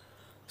shit.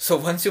 So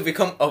once you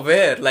become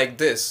aware like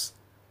this,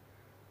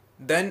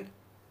 then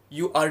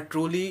you are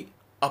truly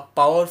a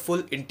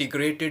powerful,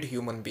 integrated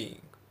human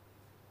being.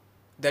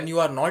 Then you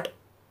are not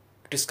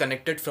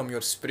disconnected from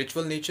your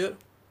spiritual nature,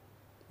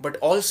 but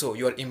also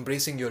you are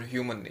embracing your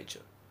human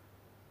nature.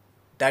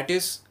 That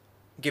is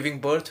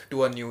giving birth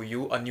to a new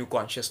you, a new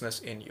consciousness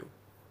in you.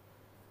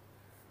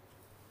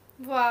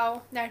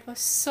 Wow, that was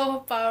so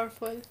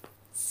powerful.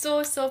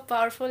 So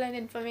powerful and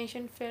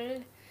information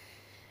filled.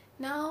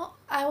 Now,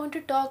 I want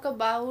to talk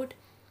about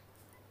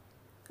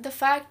the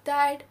fact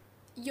that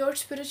your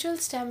spiritual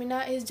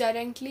stamina is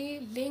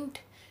directly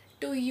linked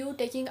to you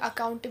taking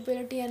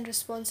accountability and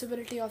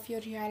responsibility of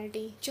your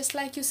reality. Just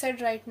like you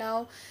said right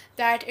now,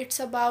 that it's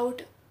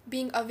about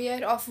being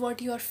aware of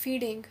what you're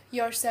feeding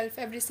yourself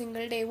every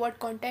single day, what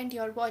content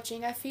you're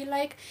watching. I feel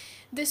like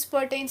this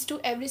pertains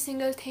to every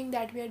single thing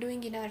that we are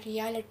doing in our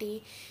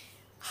reality.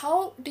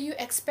 How do you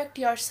expect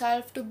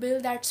yourself to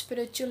build that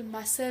spiritual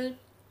muscle,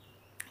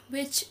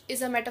 which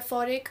is a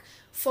metaphoric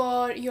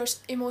for your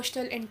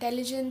emotional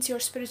intelligence, your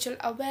spiritual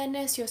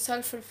awareness, your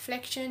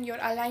self-reflection, your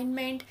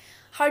alignment?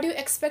 How do you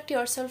expect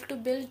yourself to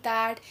build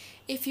that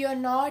if you're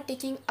not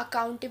taking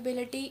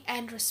accountability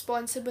and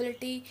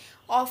responsibility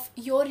of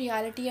your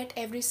reality at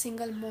every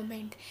single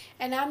moment?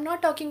 And I'm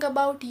not talking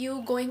about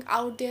you going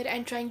out there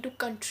and trying to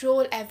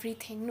control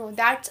everything. No,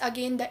 that's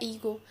again the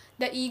ego.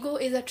 The ego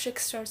is a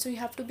trickster, so you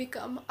have to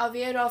become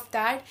aware of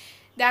that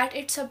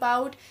it's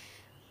about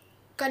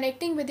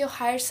connecting with your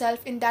higher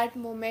self in that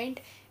moment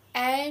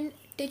and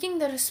taking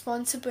the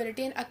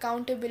responsibility and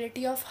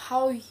accountability of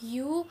how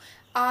you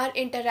are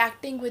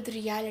interacting with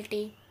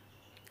reality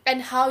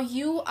and how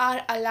you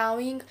are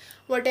allowing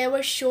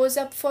whatever shows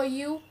up for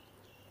you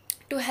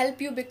to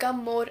help you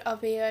become more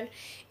aware,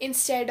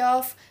 instead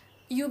of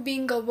you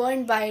being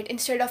governed by it,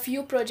 instead of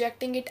you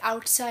projecting it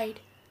outside.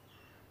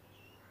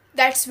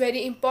 That's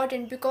very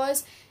important,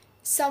 because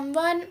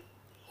someone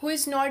who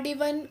is not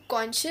even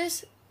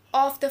conscious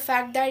of the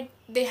fact that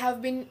they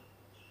have been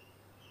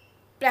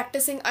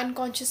practicing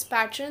unconscious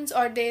patterns,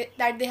 or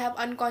that they have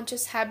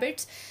unconscious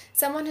habits,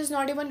 someone who's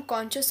not even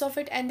conscious of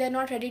it and they're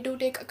not ready to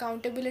take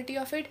accountability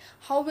of it,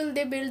 how will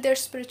they build their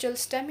spiritual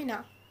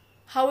stamina?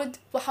 How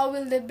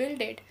will they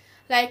build it?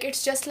 Like,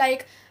 it's just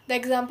like the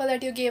example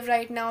that you gave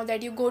right now,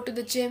 that you go to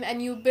the gym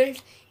and you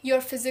build your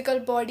physical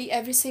body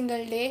every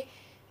single day.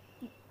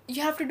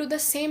 You have to do the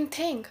same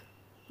thing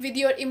with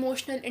your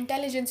emotional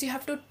intelligence. You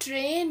have to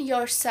train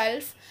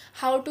yourself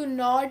how to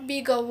not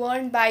be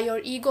governed by your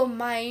ego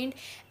mind,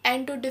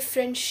 and to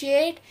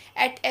differentiate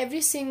at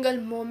every single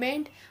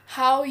moment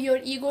how your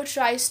ego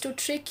tries to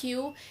trick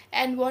you,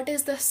 and what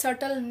is the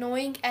subtle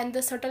knowing and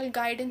the subtle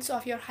guidance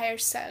of your higher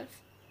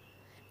self.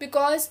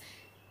 Because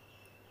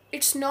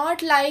it's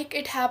not like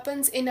it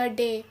happens in a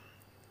day.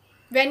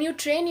 When you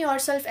train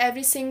yourself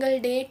every single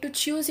day to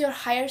choose your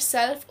higher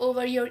self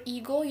over your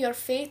ego, your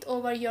faith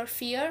over your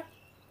fear,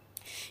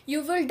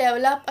 you will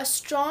develop a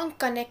strong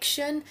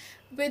connection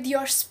with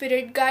your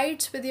spirit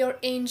guides, with your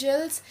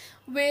angels,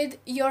 with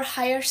your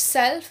higher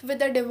self, with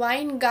the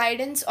divine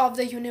guidance of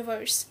the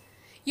universe.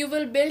 You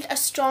will build a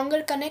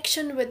stronger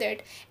connection with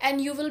it,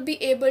 and you will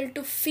be able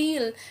to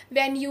feel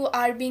when you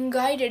are being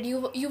guided.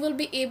 You will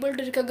be able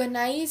to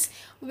recognize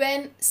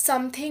when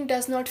something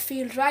does not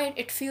feel right,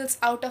 it feels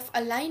out of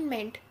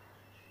alignment.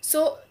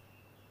 So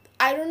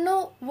I don't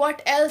know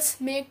what else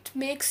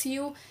makes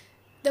you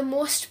the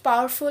most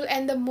powerful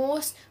and the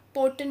most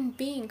potent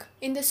being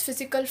in this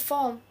physical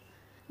form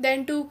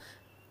than to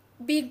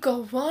be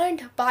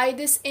governed by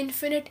this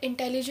infinite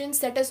intelligence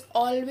that is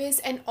always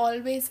and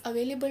always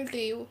available to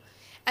you.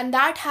 And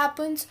that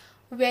happens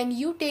when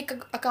you take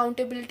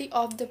accountability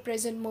of the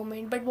present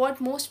moment. But what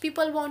most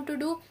people want to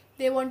do,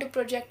 they want to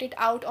project it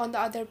out on the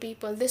other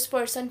people. This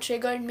person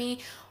triggered me,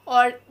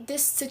 or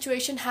this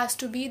situation has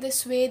to be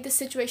this way, this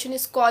situation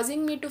is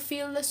causing me to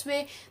feel this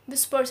way,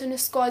 this person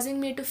is causing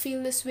me to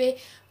feel this way.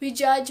 We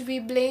judge, we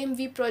blame,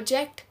 we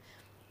project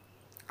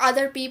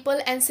other people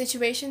and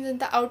situations in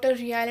the outer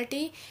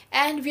reality,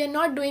 and we are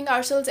not doing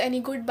ourselves any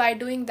good by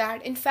doing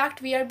that. In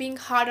fact, we are being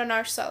hard on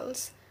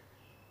ourselves.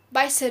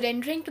 By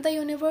surrendering to the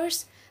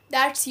universe,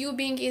 that's you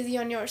being easy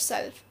on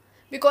yourself.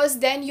 Because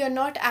then you're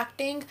not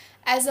acting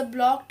as a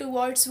block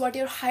towards what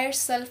your higher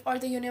self or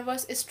the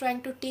universe is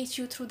trying to teach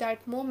you through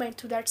that moment,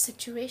 through that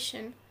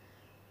situation.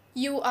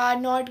 You are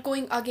not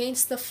going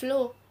against the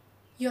flow,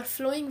 you're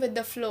flowing with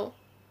the flow.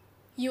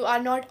 You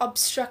are not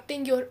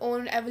obstructing your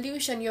own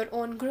evolution, your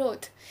own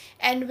growth.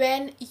 And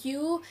when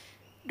you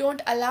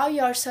don't allow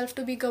yourself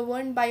to be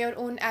governed by your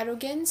own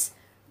arrogance,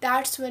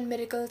 that's when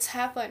miracles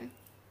happen.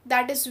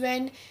 That is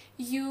when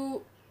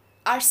you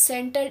are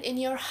centered in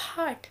your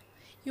heart.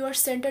 You are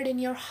centered in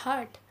your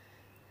heart.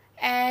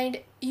 And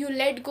you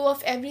let go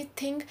of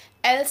everything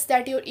else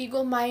that your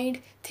ego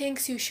mind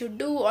thinks you should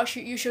do or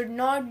you should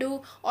not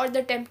do, or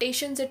the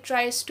temptations it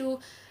tries to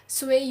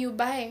sway you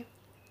by.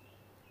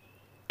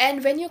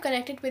 And when you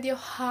connect it with your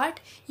heart,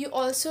 you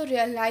also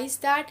realize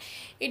that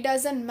it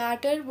doesn't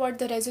matter what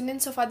the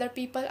resonance of other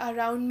people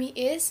around me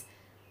is.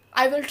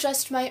 I will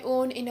trust my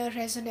own inner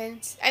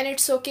resonance. And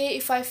it's okay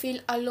if I feel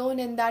alone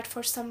in that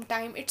for some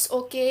time. It's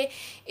okay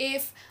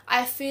if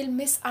I feel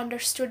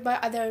misunderstood by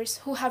others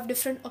who have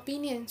different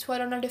opinions, who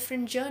are on a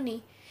different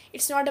journey.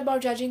 It's not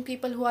about judging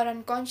people who are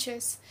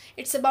unconscious.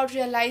 It's about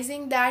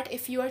realizing that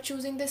if you are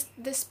choosing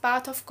this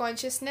path of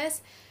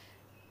consciousness,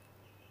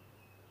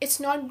 it's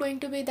not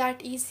going to be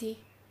that easy.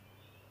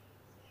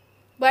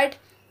 But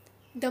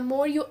the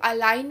more you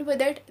align with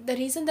it, the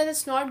reason that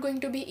it's not going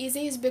to be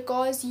easy is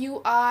because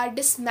you are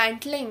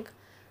dismantling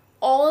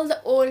all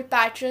the old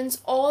patterns,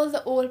 all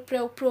the old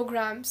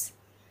programs.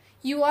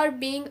 You are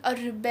being a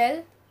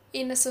rebel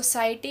in a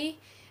society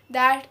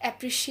that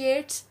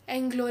appreciates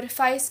and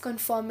glorifies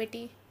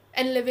conformity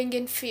and living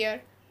in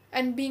fear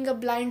and being a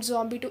blind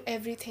zombie to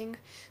everything.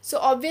 So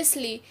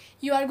obviously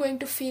you are going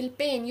to feel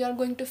pain, you are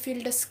going to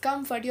feel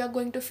discomfort, you are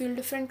going to feel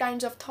different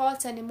kinds of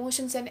thoughts and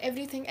emotions and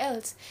everything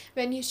else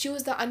when you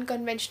choose the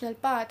unconventional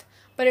path.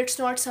 But it's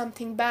not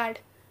something bad.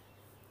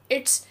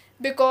 It's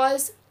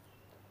because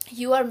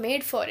you are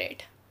made for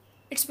it.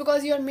 It's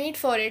because you are made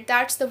for it.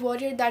 That's the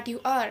warrior that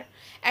you are.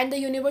 And the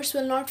universe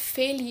will not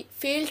fail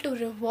to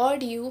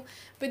reward you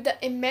with the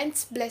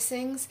immense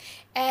blessings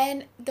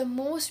and the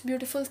most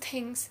beautiful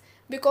things,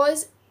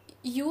 because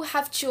you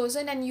have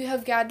chosen and you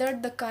have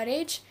gathered the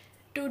courage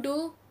to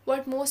do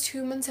what most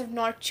humans have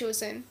not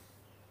chosen.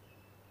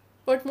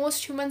 What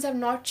most humans have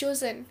not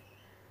chosen.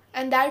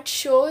 And that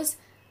shows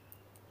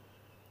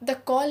the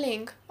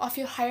calling of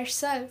your higher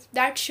self.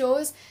 That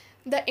shows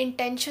the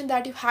intention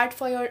that you had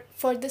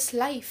for this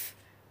life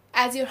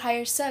as your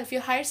higher self.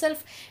 Your higher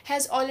self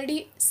has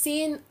already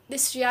seen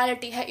this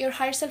reality. Your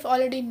higher self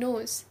already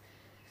knows.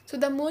 So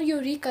the more you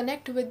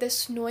reconnect with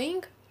this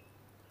knowing,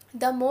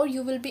 the more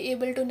you will be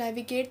able to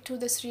navigate through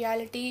this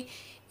reality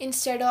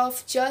instead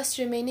of just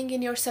remaining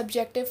in your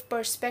subjective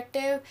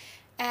perspective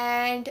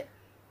and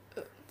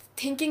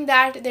thinking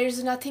that there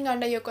is nothing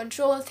under your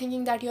control,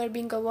 thinking that you are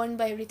being governed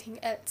by everything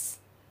else.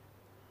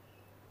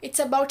 It's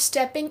about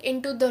stepping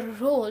into the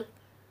role.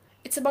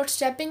 It's about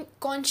stepping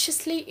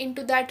consciously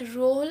into that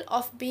role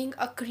of being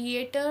a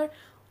creator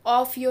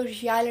of your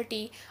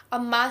reality, a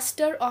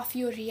master of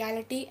your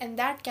reality, and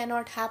that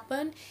cannot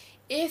happen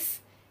if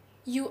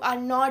you are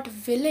not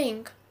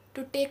willing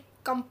to take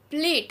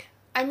complete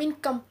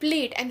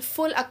and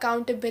full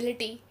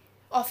accountability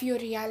of your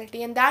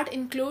reality. And that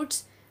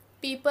includes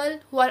people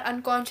who are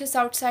unconscious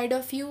outside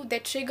of you. They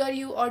trigger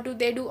you, or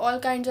they do all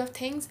kinds of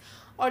things,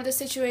 or the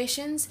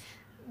situations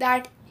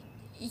that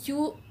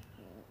your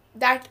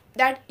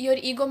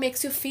ego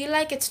makes you feel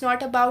like it's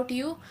not about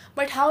you,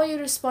 but how are you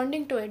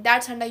responding to it?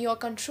 That's under your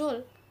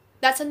control.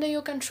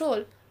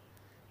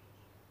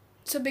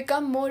 So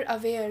become more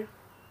aware.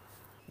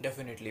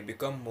 Definitely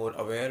become more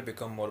aware,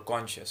 become more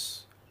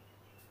conscious.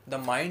 The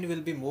mind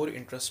will be more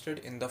interested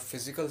in the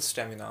physical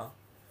stamina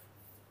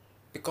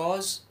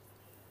because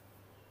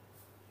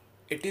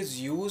it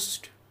is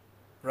used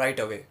right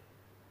away.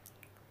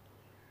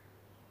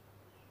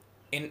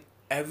 In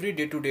every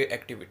day-to-day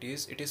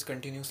activities, it is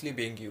continuously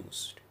being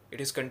used.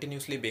 It is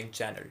continuously being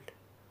channeled.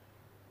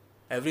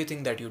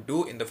 Everything that you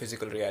do in the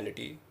physical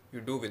reality,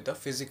 you do with the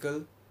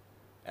physical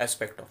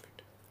aspect of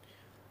it.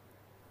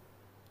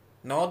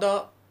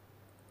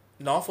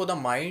 Now for the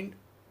mind,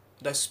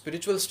 the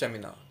spiritual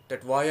stamina,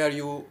 that why are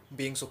you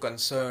being so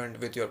concerned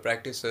with your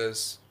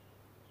practices,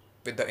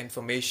 with the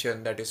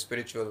information that is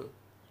spiritual?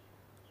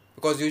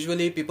 Because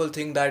usually people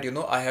think that,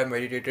 I have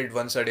meditated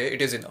once a day, it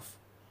is enough.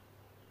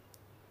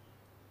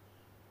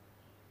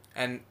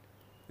 And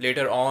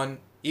later on,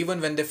 even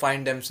when they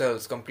find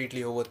themselves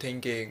completely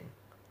overthinking,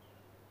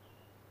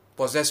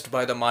 possessed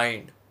by the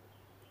mind,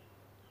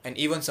 and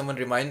even someone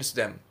reminds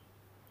them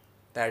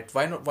that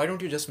why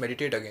don't you just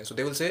meditate again? So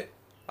they will say,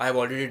 I have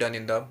already done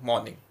in the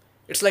morning.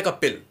 It's like a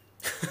pill.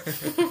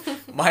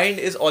 Mind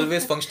is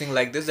always functioning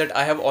like this, that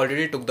I have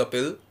already took the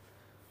pill.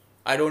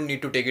 I don't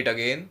need to take it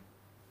again.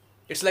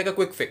 It's like a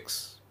quick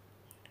fix.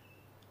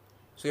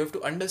 So you have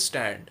to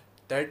understand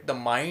that the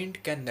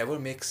mind can never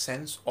make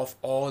sense of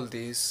all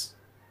these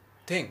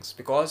things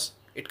because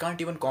it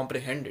can't even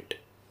comprehend it.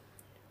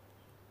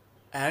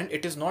 And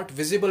it is not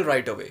visible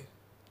right away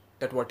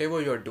that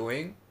whatever you're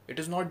doing, it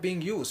is not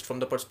being used from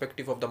the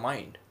perspective of the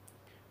mind.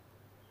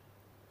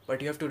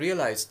 But you have to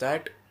realize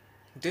that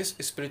this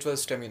spiritual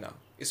stamina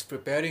is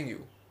preparing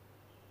you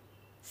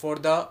for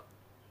the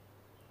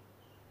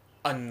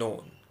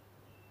unknown.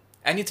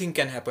 Anything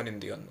can happen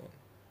in the unknown.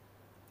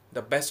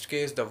 The best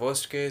case, the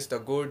worst case, the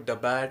good, the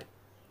bad,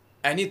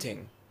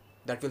 anything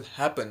that will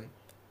happen,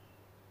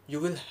 you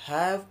will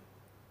have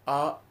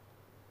a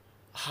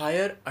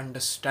higher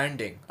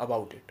understanding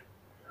about it.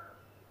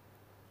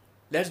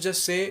 Let's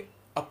just say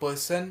a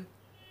person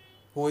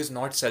who is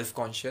not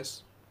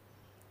self-conscious,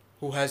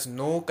 who has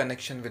no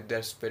connection with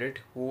their spirit,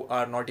 who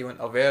are not even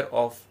aware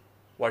of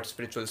what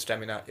spiritual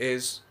stamina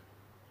is,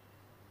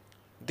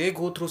 they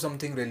go through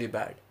something really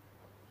bad.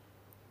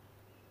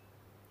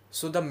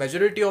 So the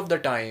majority of the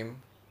time,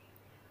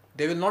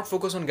 they will not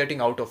focus on getting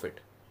out of it.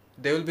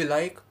 They will be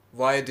like,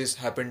 why this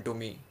happened to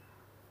me?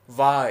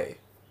 Why?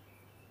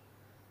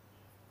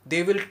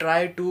 They will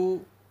try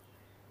to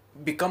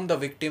become the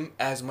victim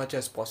as much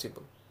as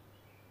possible.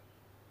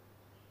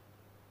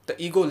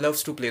 The ego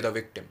loves to play the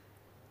victim.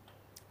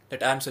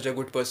 That I'm such a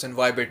good person,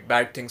 why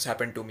bad things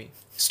happen to me?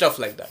 Stuff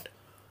like that.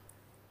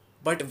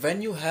 But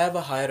when you have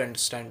a higher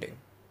understanding,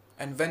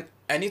 and when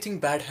anything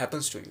bad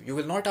happens to you, you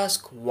will not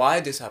ask why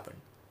this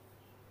happened.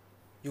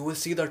 You will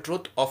see the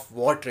truth of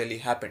what really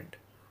happened.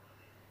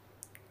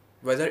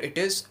 Whether it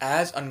is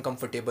as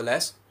uncomfortable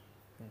as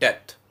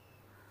death.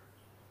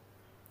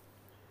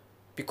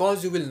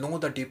 Because you will know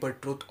the deeper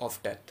truth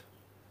of death.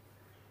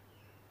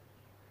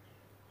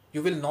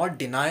 You will not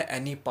deny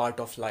any part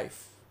of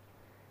life.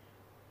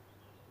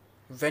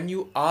 When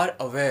you are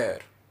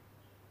aware,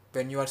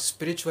 when you are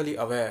spiritually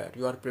aware,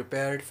 you are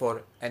prepared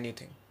for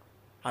anything.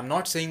 I'm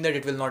not saying that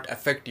it will not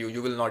affect you,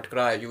 you will not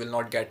cry, you will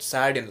not get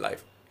sad in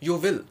life. You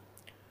will.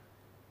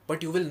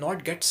 But you will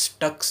not get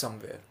stuck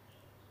somewhere.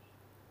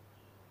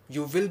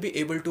 You will be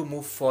able to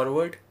move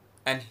forward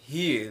and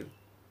heal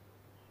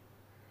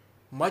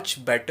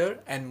much better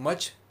and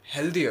much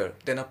healthier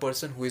than a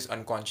person who is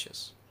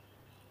unconscious.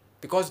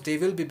 Because they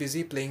will be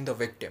busy playing the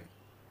victim.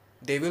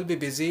 They will be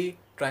busy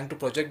trying to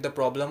project the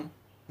problem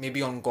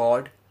maybe on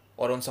God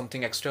or on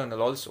something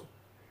external also.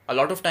 A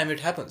lot of time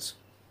it happens.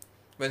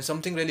 When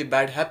something really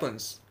bad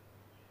happens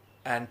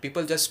and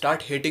people just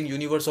start hating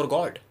universe or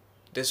God,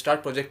 they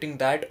start projecting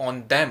that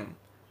on them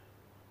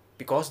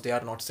because they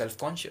are not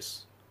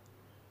self-conscious.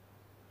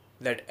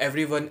 That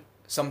everyone,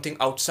 something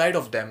outside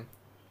of them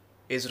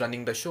is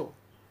running the show.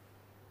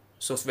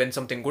 So when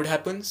something good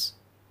happens,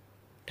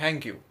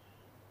 thank you.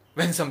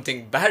 When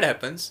something bad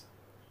happens,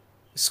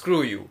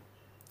 screw you.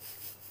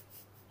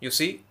 You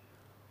see?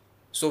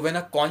 So when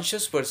a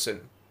conscious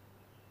person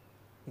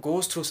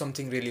goes through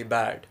something really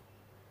bad,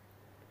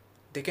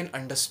 they can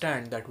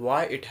understand that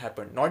why it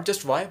happened. Not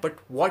just why, but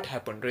what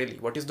happened really.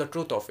 What is the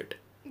truth of it?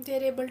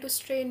 They're able to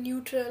stay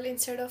neutral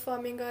instead of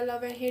forming a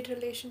love and hate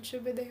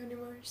relationship with the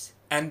universe.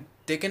 And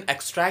they can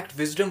extract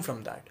wisdom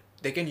from that.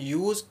 They can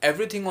use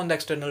everything on the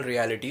external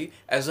reality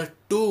as a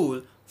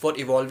tool for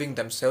evolving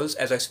themselves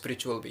as a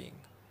spiritual being.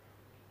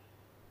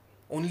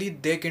 Only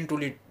they can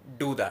truly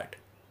do that.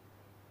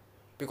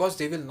 Because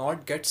they will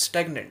not get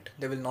stagnant.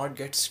 They will not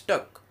get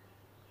stuck.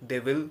 They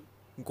will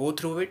go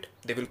through it.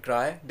 They will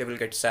cry. They will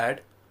get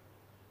sad.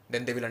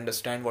 Then they will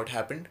understand what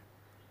happened.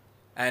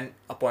 And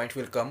a point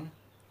will come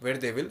where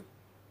they will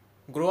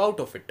grow out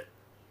of it.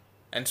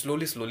 And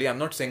slowly, I'm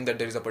not saying that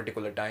there is a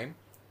particular time,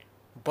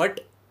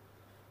 but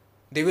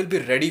they will be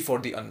ready for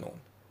the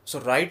unknown. So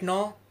right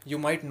now, you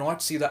might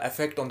not see the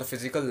effect on the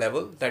physical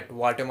level that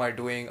what am I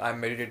doing, I'm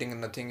meditating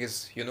and nothing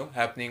is,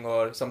 happening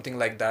or something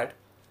like that.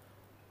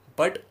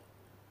 But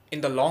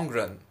in the long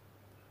run,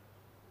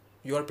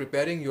 you are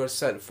preparing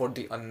yourself for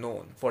the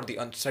unknown, for the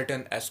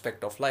uncertain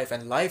aspect of life.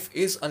 And life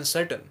is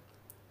uncertain.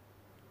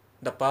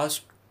 The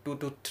past 2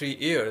 to 3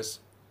 years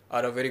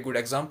are a very good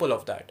example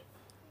of that.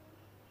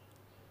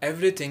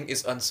 Everything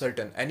is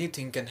uncertain.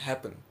 Anything can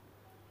happen.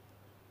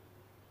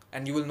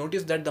 And you will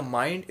notice that the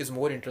mind is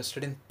more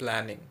interested in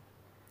planning.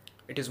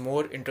 It is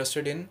more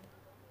interested in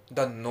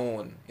the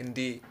known, in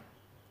the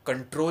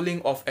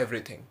controlling of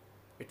everything.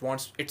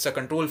 It's a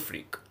control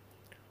freak.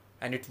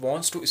 And it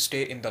wants to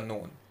stay in the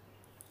known.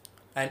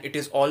 And it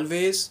is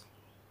always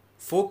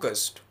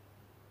focused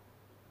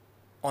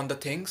on the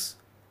things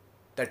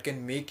that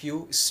can make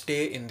you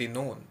stay in the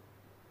known.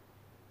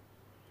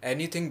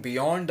 Anything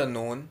beyond the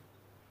known,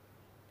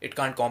 it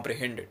can't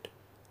comprehend it.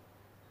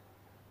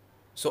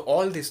 So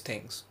all these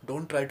things,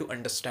 don't try to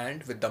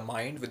understand with the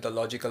mind, with the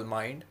logical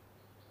mind.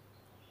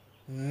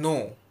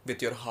 Know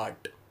with your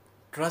heart.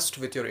 Trust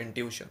with your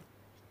intuition.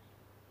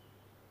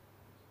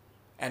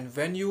 And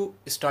when you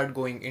start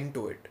going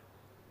into it,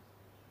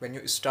 when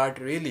you start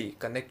really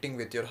connecting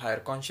with your higher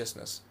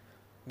consciousness,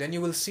 then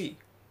you will see,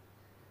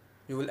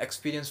 you will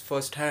experience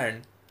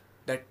firsthand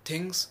that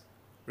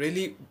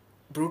really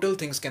brutal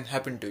things can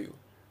happen to you.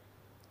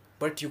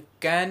 But you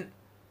can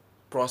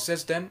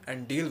process them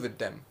and deal with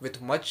them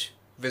with much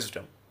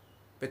wisdom,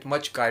 with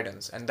much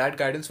guidance, and that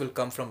guidance will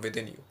come from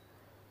within you.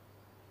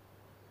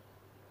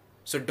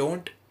 So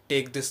don't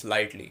take this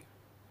lightly.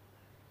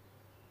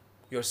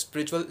 Your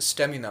spiritual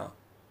stamina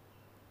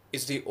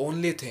is the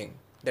only thing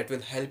that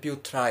will help you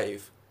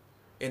thrive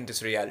in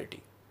this reality.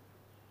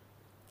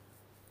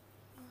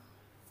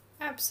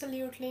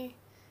 Absolutely.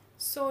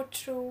 So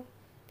true.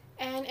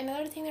 And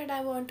another thing that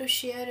I want to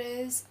share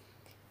is,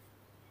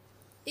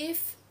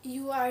 if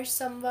you are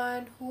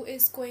someone who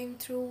is going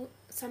through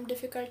some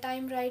difficult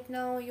time right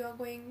now,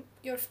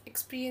 you're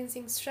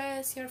experiencing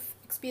stress, you're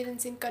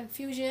experiencing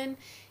confusion,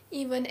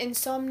 even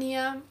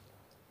insomnia,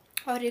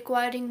 or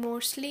requiring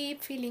more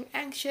sleep, feeling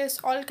anxious,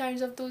 all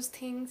kinds of those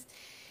things,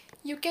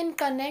 you can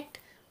connect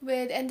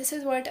with, and this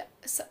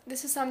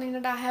is something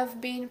that I have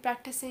been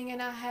practicing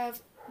and I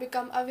have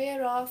become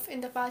aware of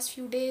in the past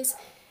few days.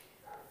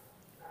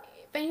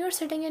 When you're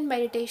sitting in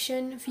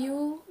meditation,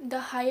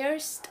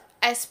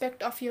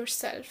 aspect of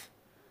yourself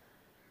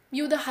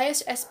view the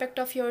highest aspect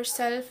of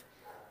yourself.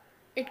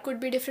 It could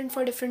be different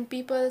for different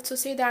people, so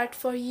say that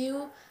for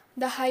you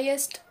the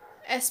highest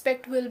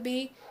aspect will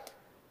be,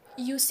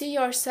 you see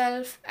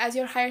yourself as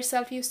your higher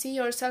self, you see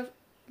yourself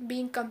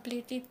being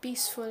completely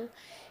peaceful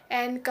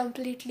and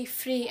completely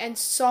free and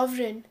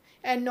sovereign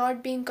and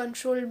not being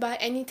controlled by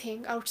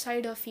anything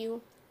outside of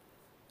you.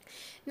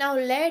 Now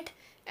let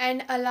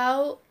and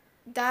allow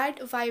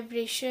that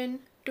vibration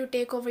to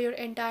take over your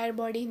entire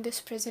body in this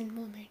present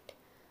moment.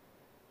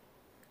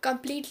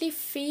 Completely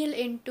feel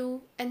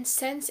into and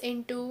sense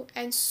into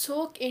and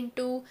soak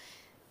into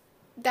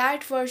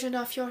that version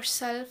of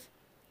yourself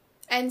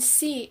and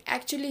see,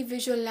 actually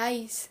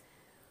visualize.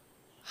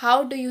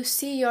 How do you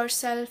see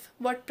yourself?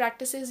 What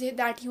practices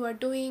that you are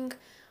doing?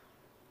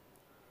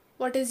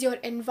 What is your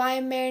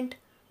environment?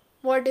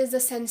 What is the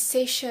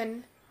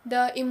sensation,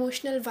 the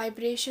emotional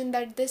vibration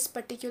that this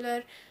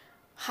particular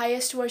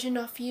highest version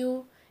of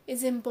you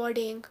is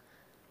embodying?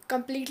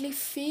 Completely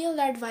feel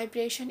that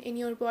vibration in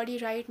your body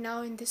right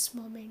now in this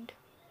moment.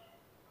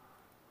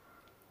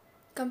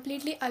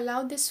 Completely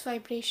allow this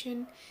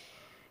vibration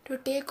to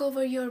take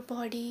over your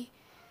body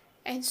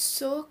and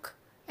soak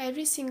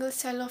every single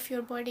cell of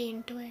your body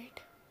into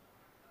it.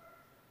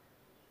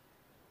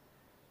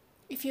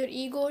 If your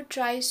ego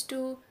tries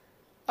to,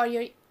 or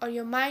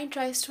your mind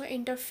tries to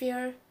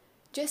interfere,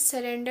 just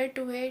surrender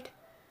to it.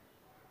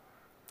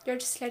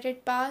 Just let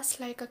it pass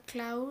like a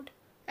cloud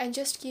and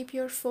just keep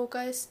your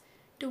focus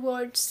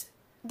towards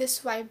this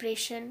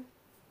vibration.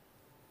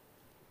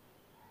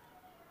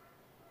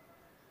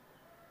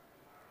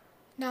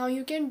 Now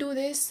you can do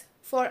this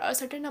for a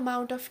certain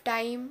amount of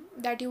time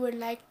that you would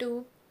like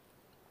to,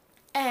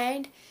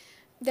 and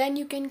then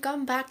you can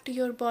come back to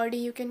your body,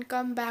 you can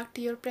come back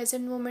to your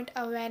present moment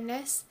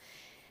awareness,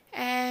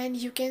 and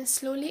you can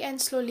slowly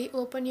and slowly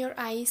open your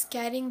eyes,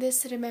 carrying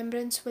this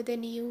remembrance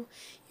within you.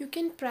 You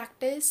can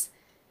practice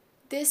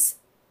this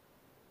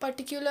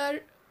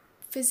particular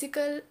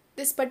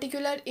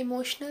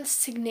emotional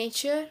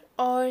signature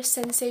or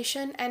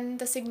sensation, and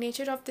the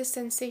signature of this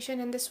sensation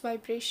and this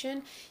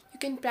vibration, you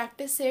can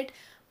practice it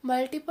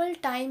multiple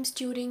times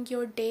during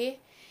your day,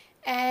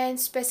 and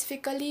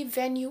specifically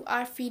when you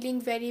are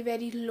feeling very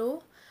very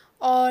low,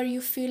 or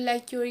you feel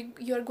like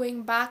you're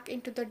going back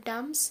into the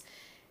dumps.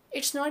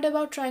 It's not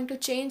about trying to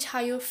change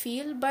how you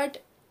feel,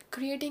 but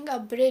creating a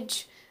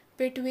bridge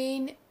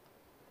between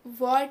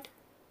what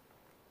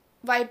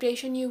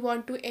vibration you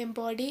want to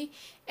embody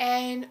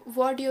and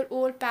what your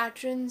old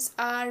patterns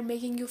are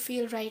making you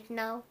feel right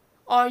now,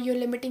 or your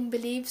limiting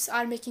beliefs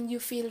are making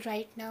you feel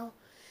right now.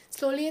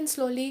 Slowly and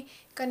slowly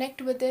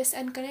connect with this,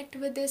 and connect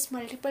with this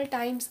multiple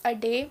times a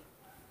day,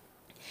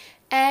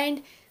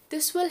 and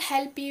this will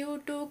help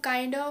you to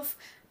kind of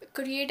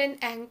create an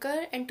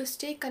anchor and to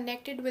stay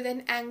connected with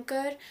an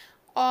anchor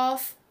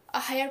of a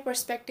higher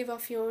perspective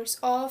of yours,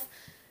 of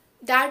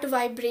that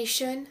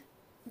vibration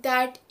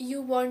that you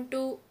want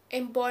to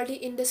embody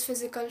in this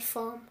physical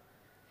form.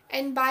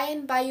 And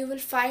by you will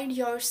find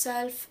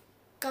yourself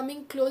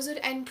coming closer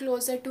and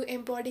closer to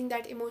embodying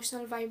that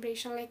emotional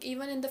vibration. Like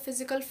even in the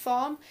physical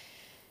form,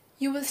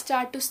 you will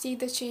start to see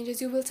the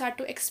changes, you will start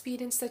to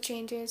experience the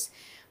changes.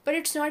 But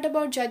it's not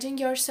about judging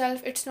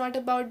yourself, it's not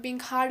about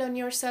being hard on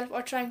yourself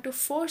or trying to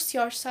force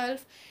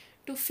yourself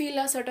to feel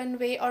a certain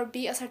way or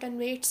be a certain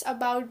way. It's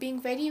about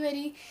being very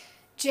very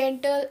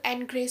gentle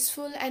and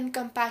graceful and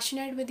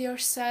compassionate with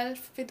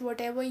yourself, with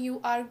whatever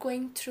you are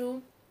going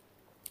through,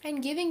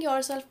 and giving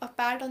yourself a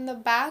pat on the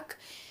back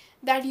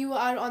that you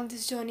are on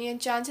this journey. And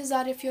chances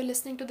are, if you're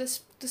listening to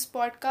this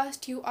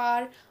podcast, you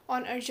are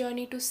on a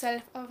journey to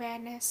self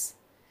awareness,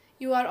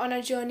 you are on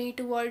a journey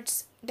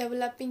towards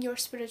developing your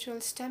spiritual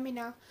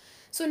stamina.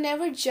 So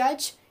never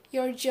judge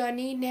your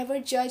journey, never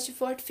judge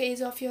what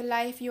phase of your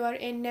life you are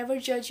in, never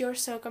judge your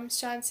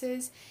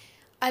circumstances.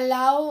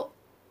 Allow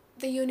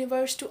the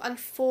universe to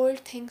unfold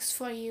things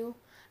for you.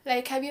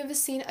 Like, have you ever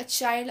seen a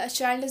child? A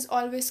child is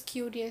always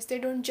curious, they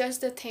don't judge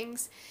the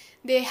things.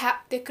 They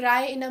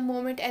cry in a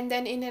moment, and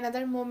then in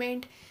another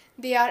moment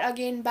they are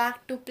again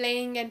back to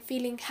playing and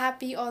feeling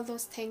happy, all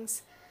those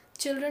things.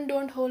 Children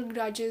don't hold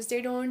grudges,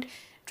 they don't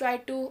try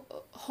to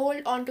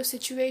hold on to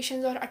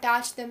situations or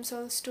attach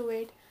themselves to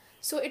it.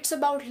 So it's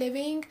about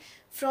living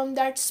from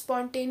that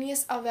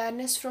spontaneous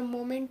awareness from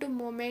moment to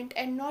moment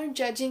and not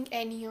judging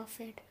any of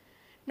it.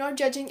 Not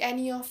judging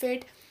any of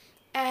it,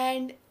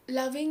 and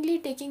lovingly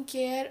taking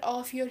care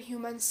of your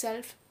human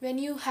self. When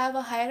you have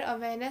a higher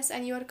awareness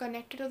and you are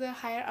connected to the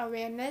higher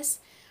awareness,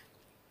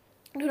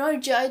 do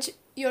not judge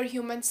your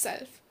human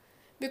self,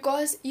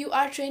 because you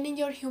are training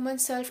your human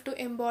self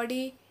to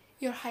embody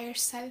your higher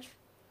self.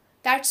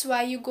 That's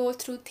why you go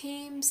through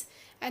themes,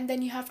 and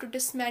then you have to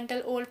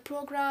dismantle old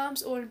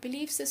programs, old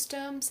belief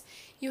systems.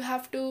 You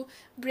have to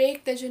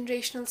break the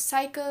generational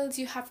cycles.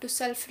 You have to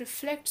self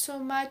reflect so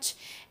much.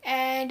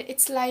 And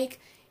it's like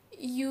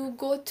you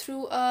go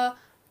through a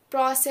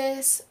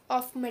process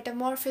of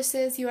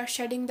metamorphosis. You are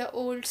shedding the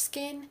old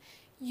skin,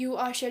 you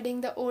are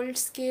shedding the old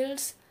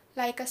skills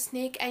like a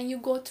snake, and you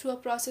go through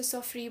a process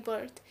of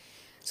rebirth.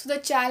 So the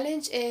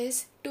challenge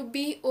is to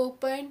be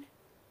open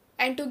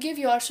and to give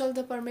yourself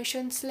the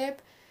permission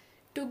slip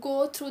to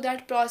go through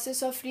that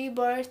process of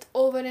rebirth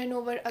over and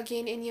over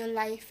again in your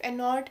life, and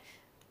not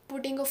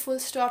putting a full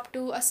stop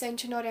to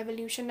ascension or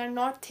evolution, and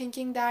not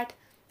thinking that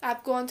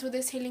I've gone through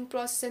this healing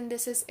process and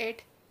this is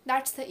it.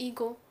 That's the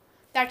ego.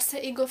 That's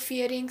the ego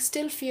fearing,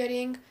 still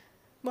fearing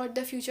what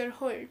the future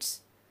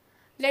holds.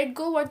 Let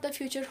go what the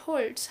future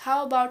holds.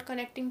 How about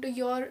connecting to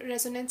your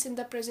resonance in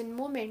the present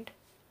moment?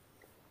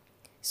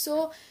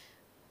 So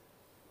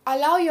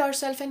allow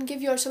yourself and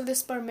give yourself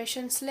this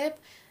permission slip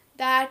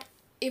that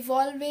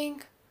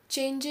evolving,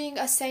 changing,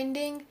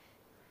 ascending,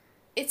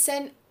 it's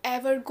an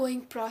ever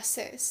going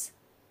process.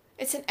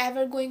 It's an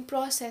ever going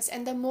process,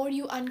 and the more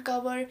you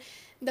uncover,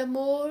 the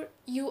more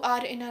you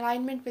are in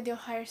alignment with your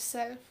higher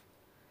self.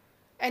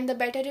 And the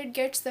better it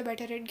gets, the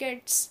better it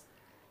gets.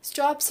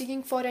 Stop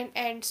seeking for an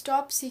end.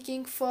 Stop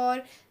seeking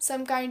for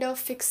some kind of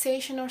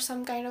fixation or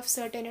some kind of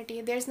certainty.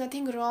 There's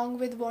nothing wrong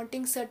with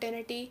wanting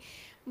certainty,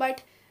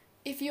 but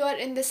if you are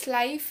in this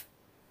life,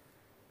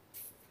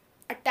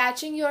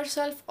 attaching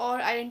yourself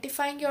or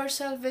identifying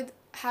yourself with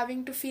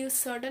having to feel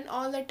certain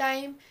all the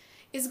time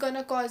is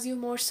gonna cause you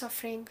more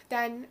suffering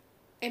than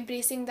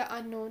embracing the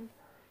unknown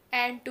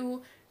and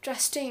to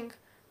trusting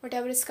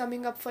whatever is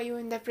coming up for you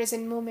in the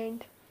present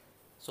moment.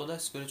 So the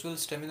spiritual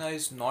stamina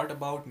is not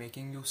about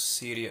making you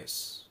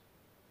serious.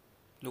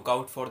 Look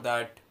out for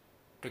that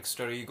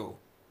trickster ego,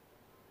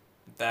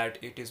 that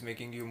it is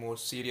making you more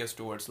serious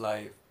towards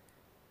life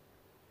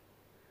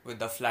with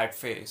the flat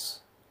face.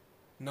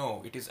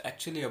 No, it is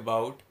actually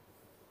about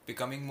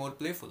becoming more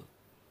playful.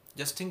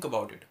 Just think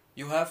about it.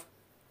 You have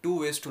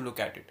two ways to look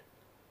at it.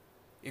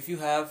 If you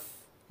have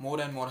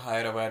more and more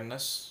higher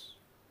awareness,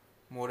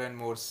 more and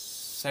more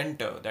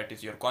center, that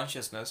is your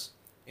consciousness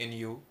in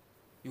you,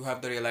 you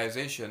have the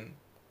realization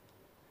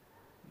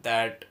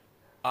that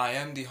I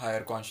am the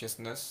higher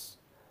consciousness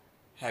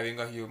having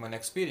a human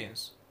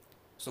experience.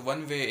 So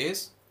one way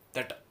is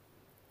that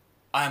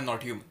I am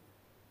not human.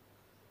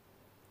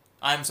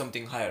 I am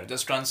something higher.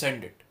 Just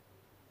transcend it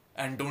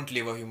and don't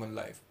live a human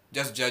life.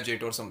 Just judge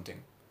it or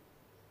something.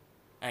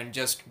 And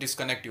just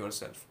disconnect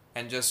yourself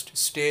and just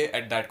stay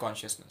at that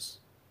consciousness.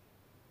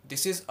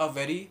 This is a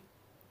very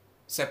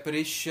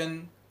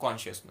separation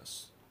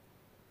consciousness.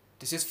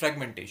 This is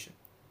fragmentation.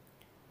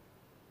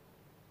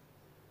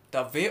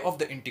 The way of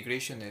the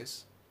integration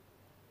is,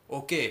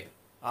 okay,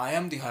 I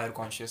am the higher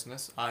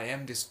consciousness, I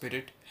am the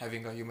spirit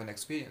having a human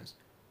experience.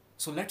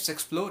 So let's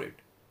explore it.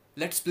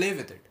 Let's play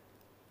with it.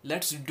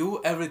 Let's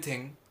do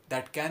everything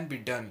that can be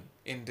done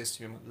in this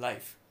human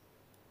life.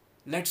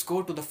 Let's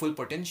go to the full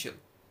potential.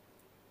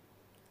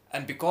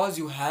 And because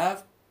you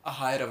have a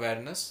higher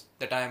awareness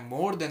that I am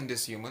more than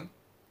this human,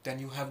 then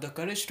you have the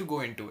courage to go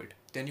into it.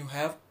 Then you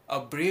have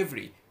a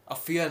bravery, a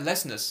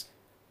fearlessness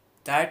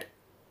that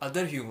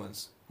other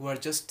humans who are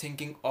just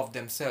thinking of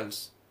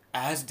themselves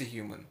as the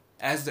human,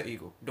 as the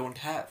ego, don't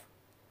have.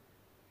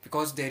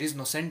 Because there is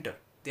no center.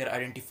 They are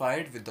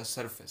identified with the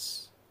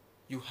surface.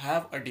 You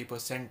have a deeper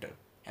center.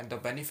 And the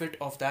benefit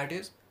of that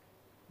is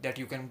that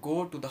you can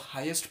go to the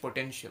highest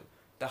potential,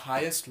 the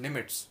highest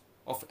limits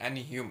of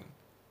any human.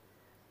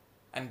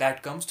 And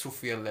that comes through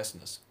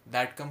fearlessness.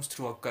 That comes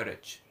through a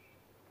courage.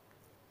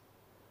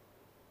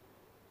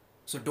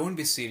 So don't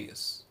be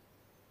serious.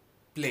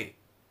 Play.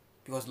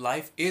 Because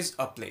life is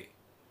a play.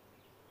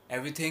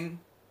 Everything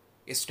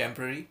is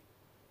temporary.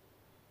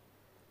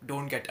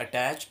 Don't get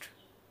attached.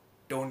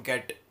 Don't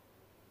get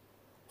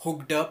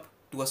hooked up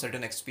to a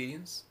certain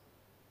experience.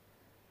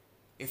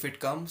 If it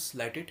comes,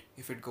 let it.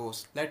 If it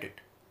goes, let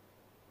it.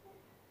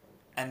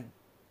 And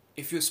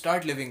if you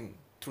start living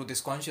through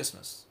this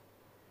consciousness,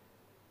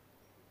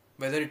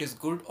 whether it is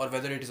good or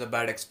whether it is a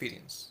bad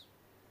experience,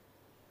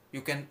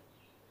 you can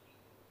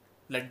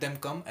let them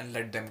come and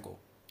let them go.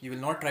 You will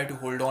not try to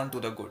hold on to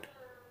the good,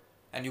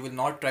 and you will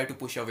not try to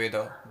push away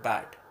the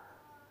bad.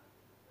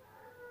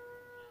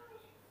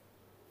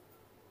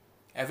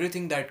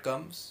 Everything that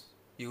comes,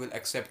 you will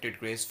accept it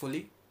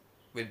gracefully,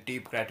 with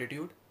deep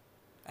gratitude,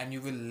 and you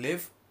will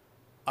live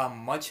a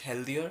much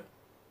healthier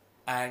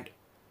and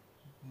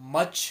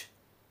much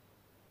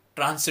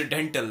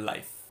transcendental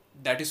life.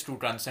 That is true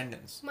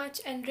transcendence.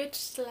 Much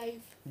enriched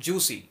life.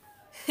 Juicy.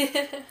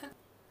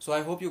 So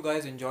I hope you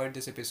guys enjoyed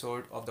this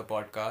episode of the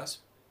podcast,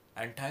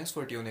 and thanks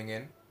for tuning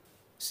in.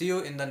 See you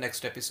in the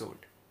next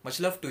episode. Much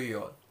love to you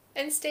all.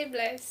 And stay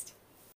blessed.